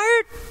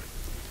inspired,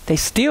 they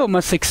still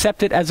must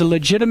accept it as a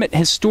legitimate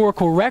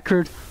historical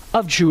record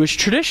of Jewish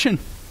tradition.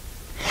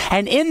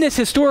 And in this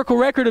historical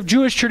record of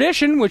Jewish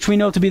tradition, which we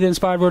know to be the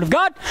inspired Word of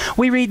God,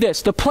 we read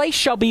this: the place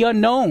shall be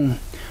unknown.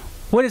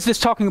 What is this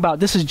talking about?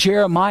 This is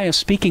Jeremiah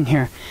speaking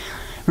here.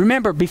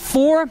 Remember,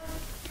 before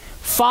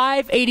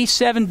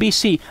 587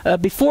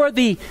 BC, before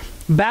the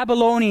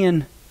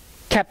Babylonian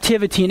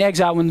captivity and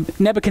exile, when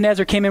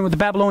Nebuchadnezzar came in with the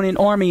Babylonian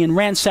army and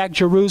ransacked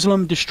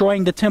Jerusalem,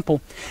 destroying the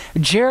temple,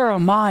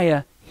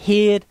 Jeremiah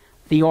hid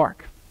the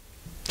ark.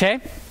 Okay?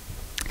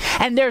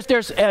 And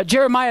there's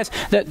Jeremiah's,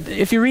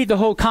 if you read the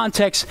whole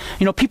context,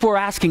 people are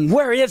asking,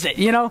 where is it?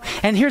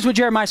 And here's what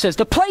Jeremiah says: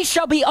 the place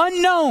shall be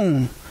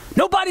unknown.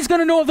 Nobody's going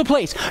to know of the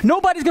place.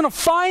 Nobody's going to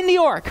find the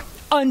ark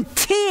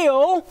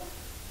until,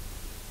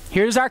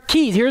 here's our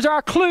keys, here's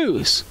our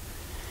clues.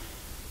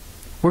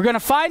 We're going to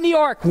find the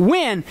ark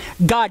when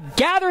God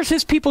gathers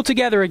His people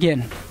together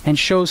again and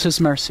shows His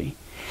mercy.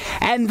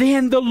 And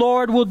then the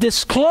Lord will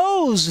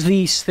disclose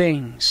these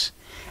things,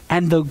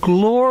 and the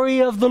glory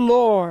of the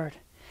Lord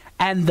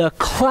and the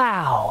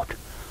cloud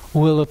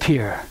will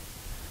appear.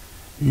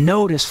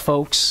 Notice,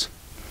 folks,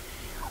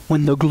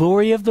 when the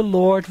glory of the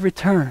Lord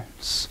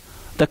returns,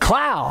 the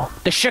cloud,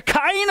 the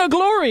Shekinah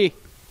glory,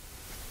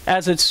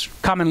 as it's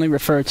commonly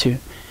referred to,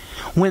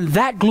 when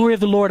that glory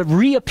of the Lord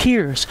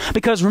reappears,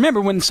 because remember,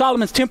 when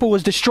Solomon's temple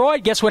was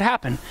destroyed, guess what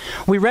happened?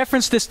 We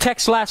referenced this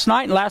text last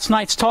night, in last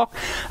night's talk.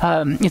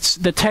 It's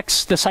the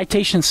text, the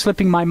citation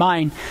slipping my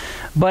mind,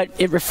 but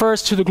it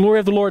refers to the glory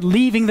of the Lord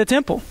leaving the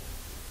temple.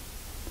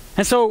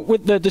 And so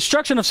with the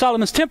destruction of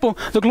Solomon's temple,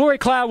 the glory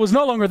cloud was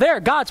no longer there.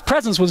 God's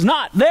presence was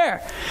not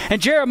there.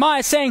 And Jeremiah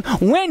is saying,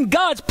 when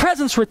God's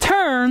presence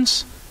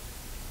returns,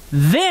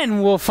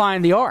 then we'll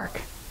find the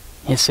ark.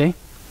 You see?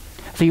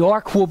 The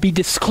ark will be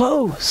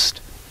disclosed.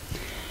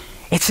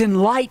 It's in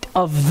light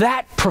of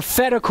that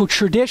prophetical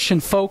tradition,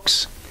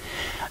 folks,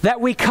 that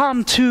we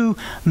come to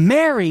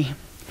Mary.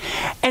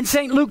 And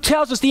St. Luke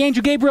tells us, the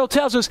angel Gabriel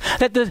tells us,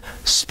 that the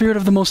Spirit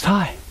of the Most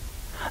High,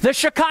 the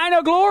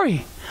Shekinah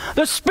glory,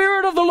 the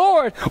Spirit of the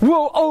Lord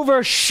will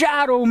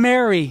overshadow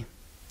Mary.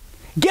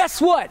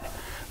 Guess what?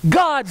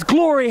 God's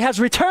glory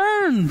has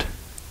returned.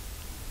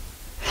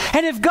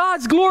 And if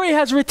God's glory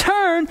has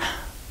returned,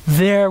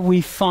 there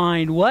we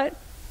find what?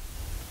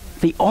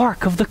 The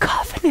Ark of the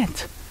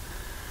Covenant.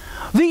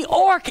 The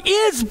Ark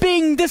is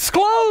being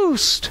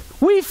disclosed.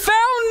 We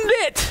found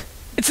it.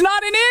 It's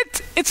not an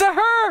it, it's a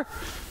her.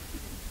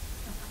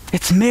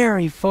 It's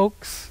Mary,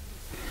 folks.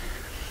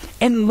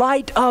 In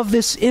light of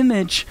this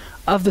image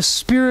of the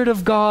Spirit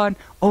of God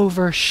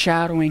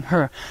overshadowing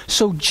her.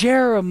 So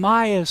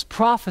Jeremiah's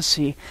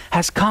prophecy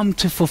has come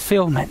to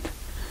fulfillment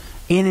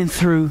in and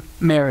through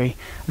Mary.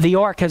 The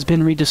Ark has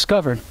been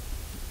rediscovered.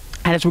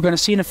 And as we're going to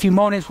see in a few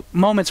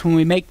moments when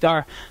we make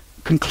our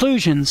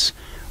conclusions,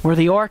 where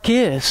the Ark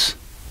is,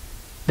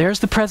 there's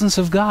the presence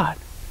of God.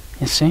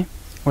 You see?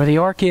 Where the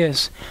Ark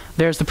is,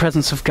 there's the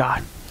presence of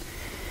God.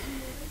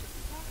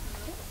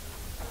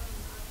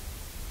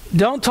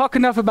 Don't talk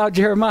enough about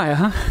Jeremiah,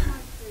 huh?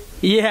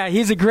 Yeah,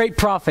 he's a great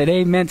prophet.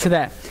 Amen to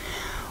that.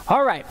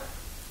 All right.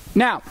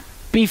 Now,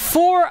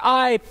 before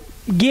I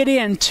get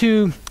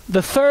into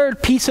the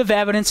third piece of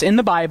evidence in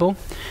the Bible,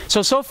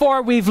 so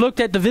far we've looked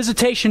at the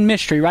visitation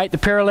mystery, right? The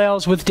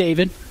parallels with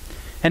David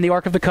and the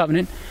Ark of the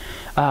Covenant.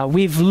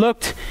 We've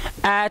looked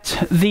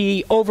at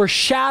the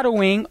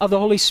overshadowing of the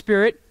Holy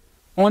Spirit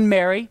on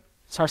Mary.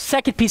 It's our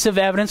second piece of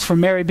evidence for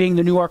Mary being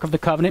the new Ark of the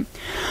Covenant.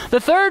 The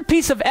third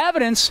piece of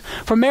evidence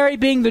for Mary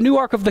being the new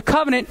Ark of the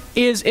Covenant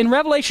is in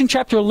Revelation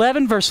chapter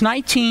 11, verse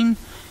 19,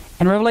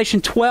 and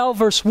Revelation 12,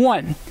 verse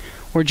 1,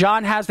 where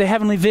John has the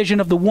heavenly vision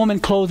of the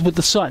woman clothed with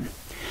the sun.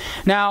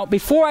 Now,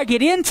 before I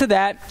get into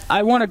that,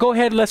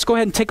 let's go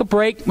ahead and take a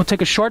break. We'll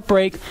take a short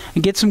break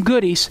and get some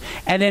goodies.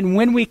 And then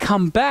when we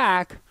come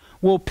back,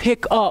 we'll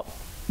pick up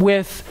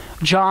with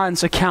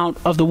John's account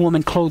of the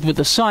woman clothed with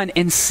the sun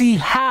and see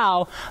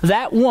how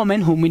that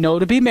woman, whom we know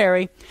to be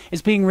Mary,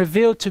 is being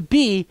revealed to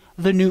be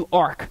the new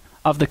Ark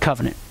of the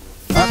Covenant.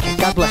 Okay,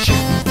 God bless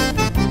you.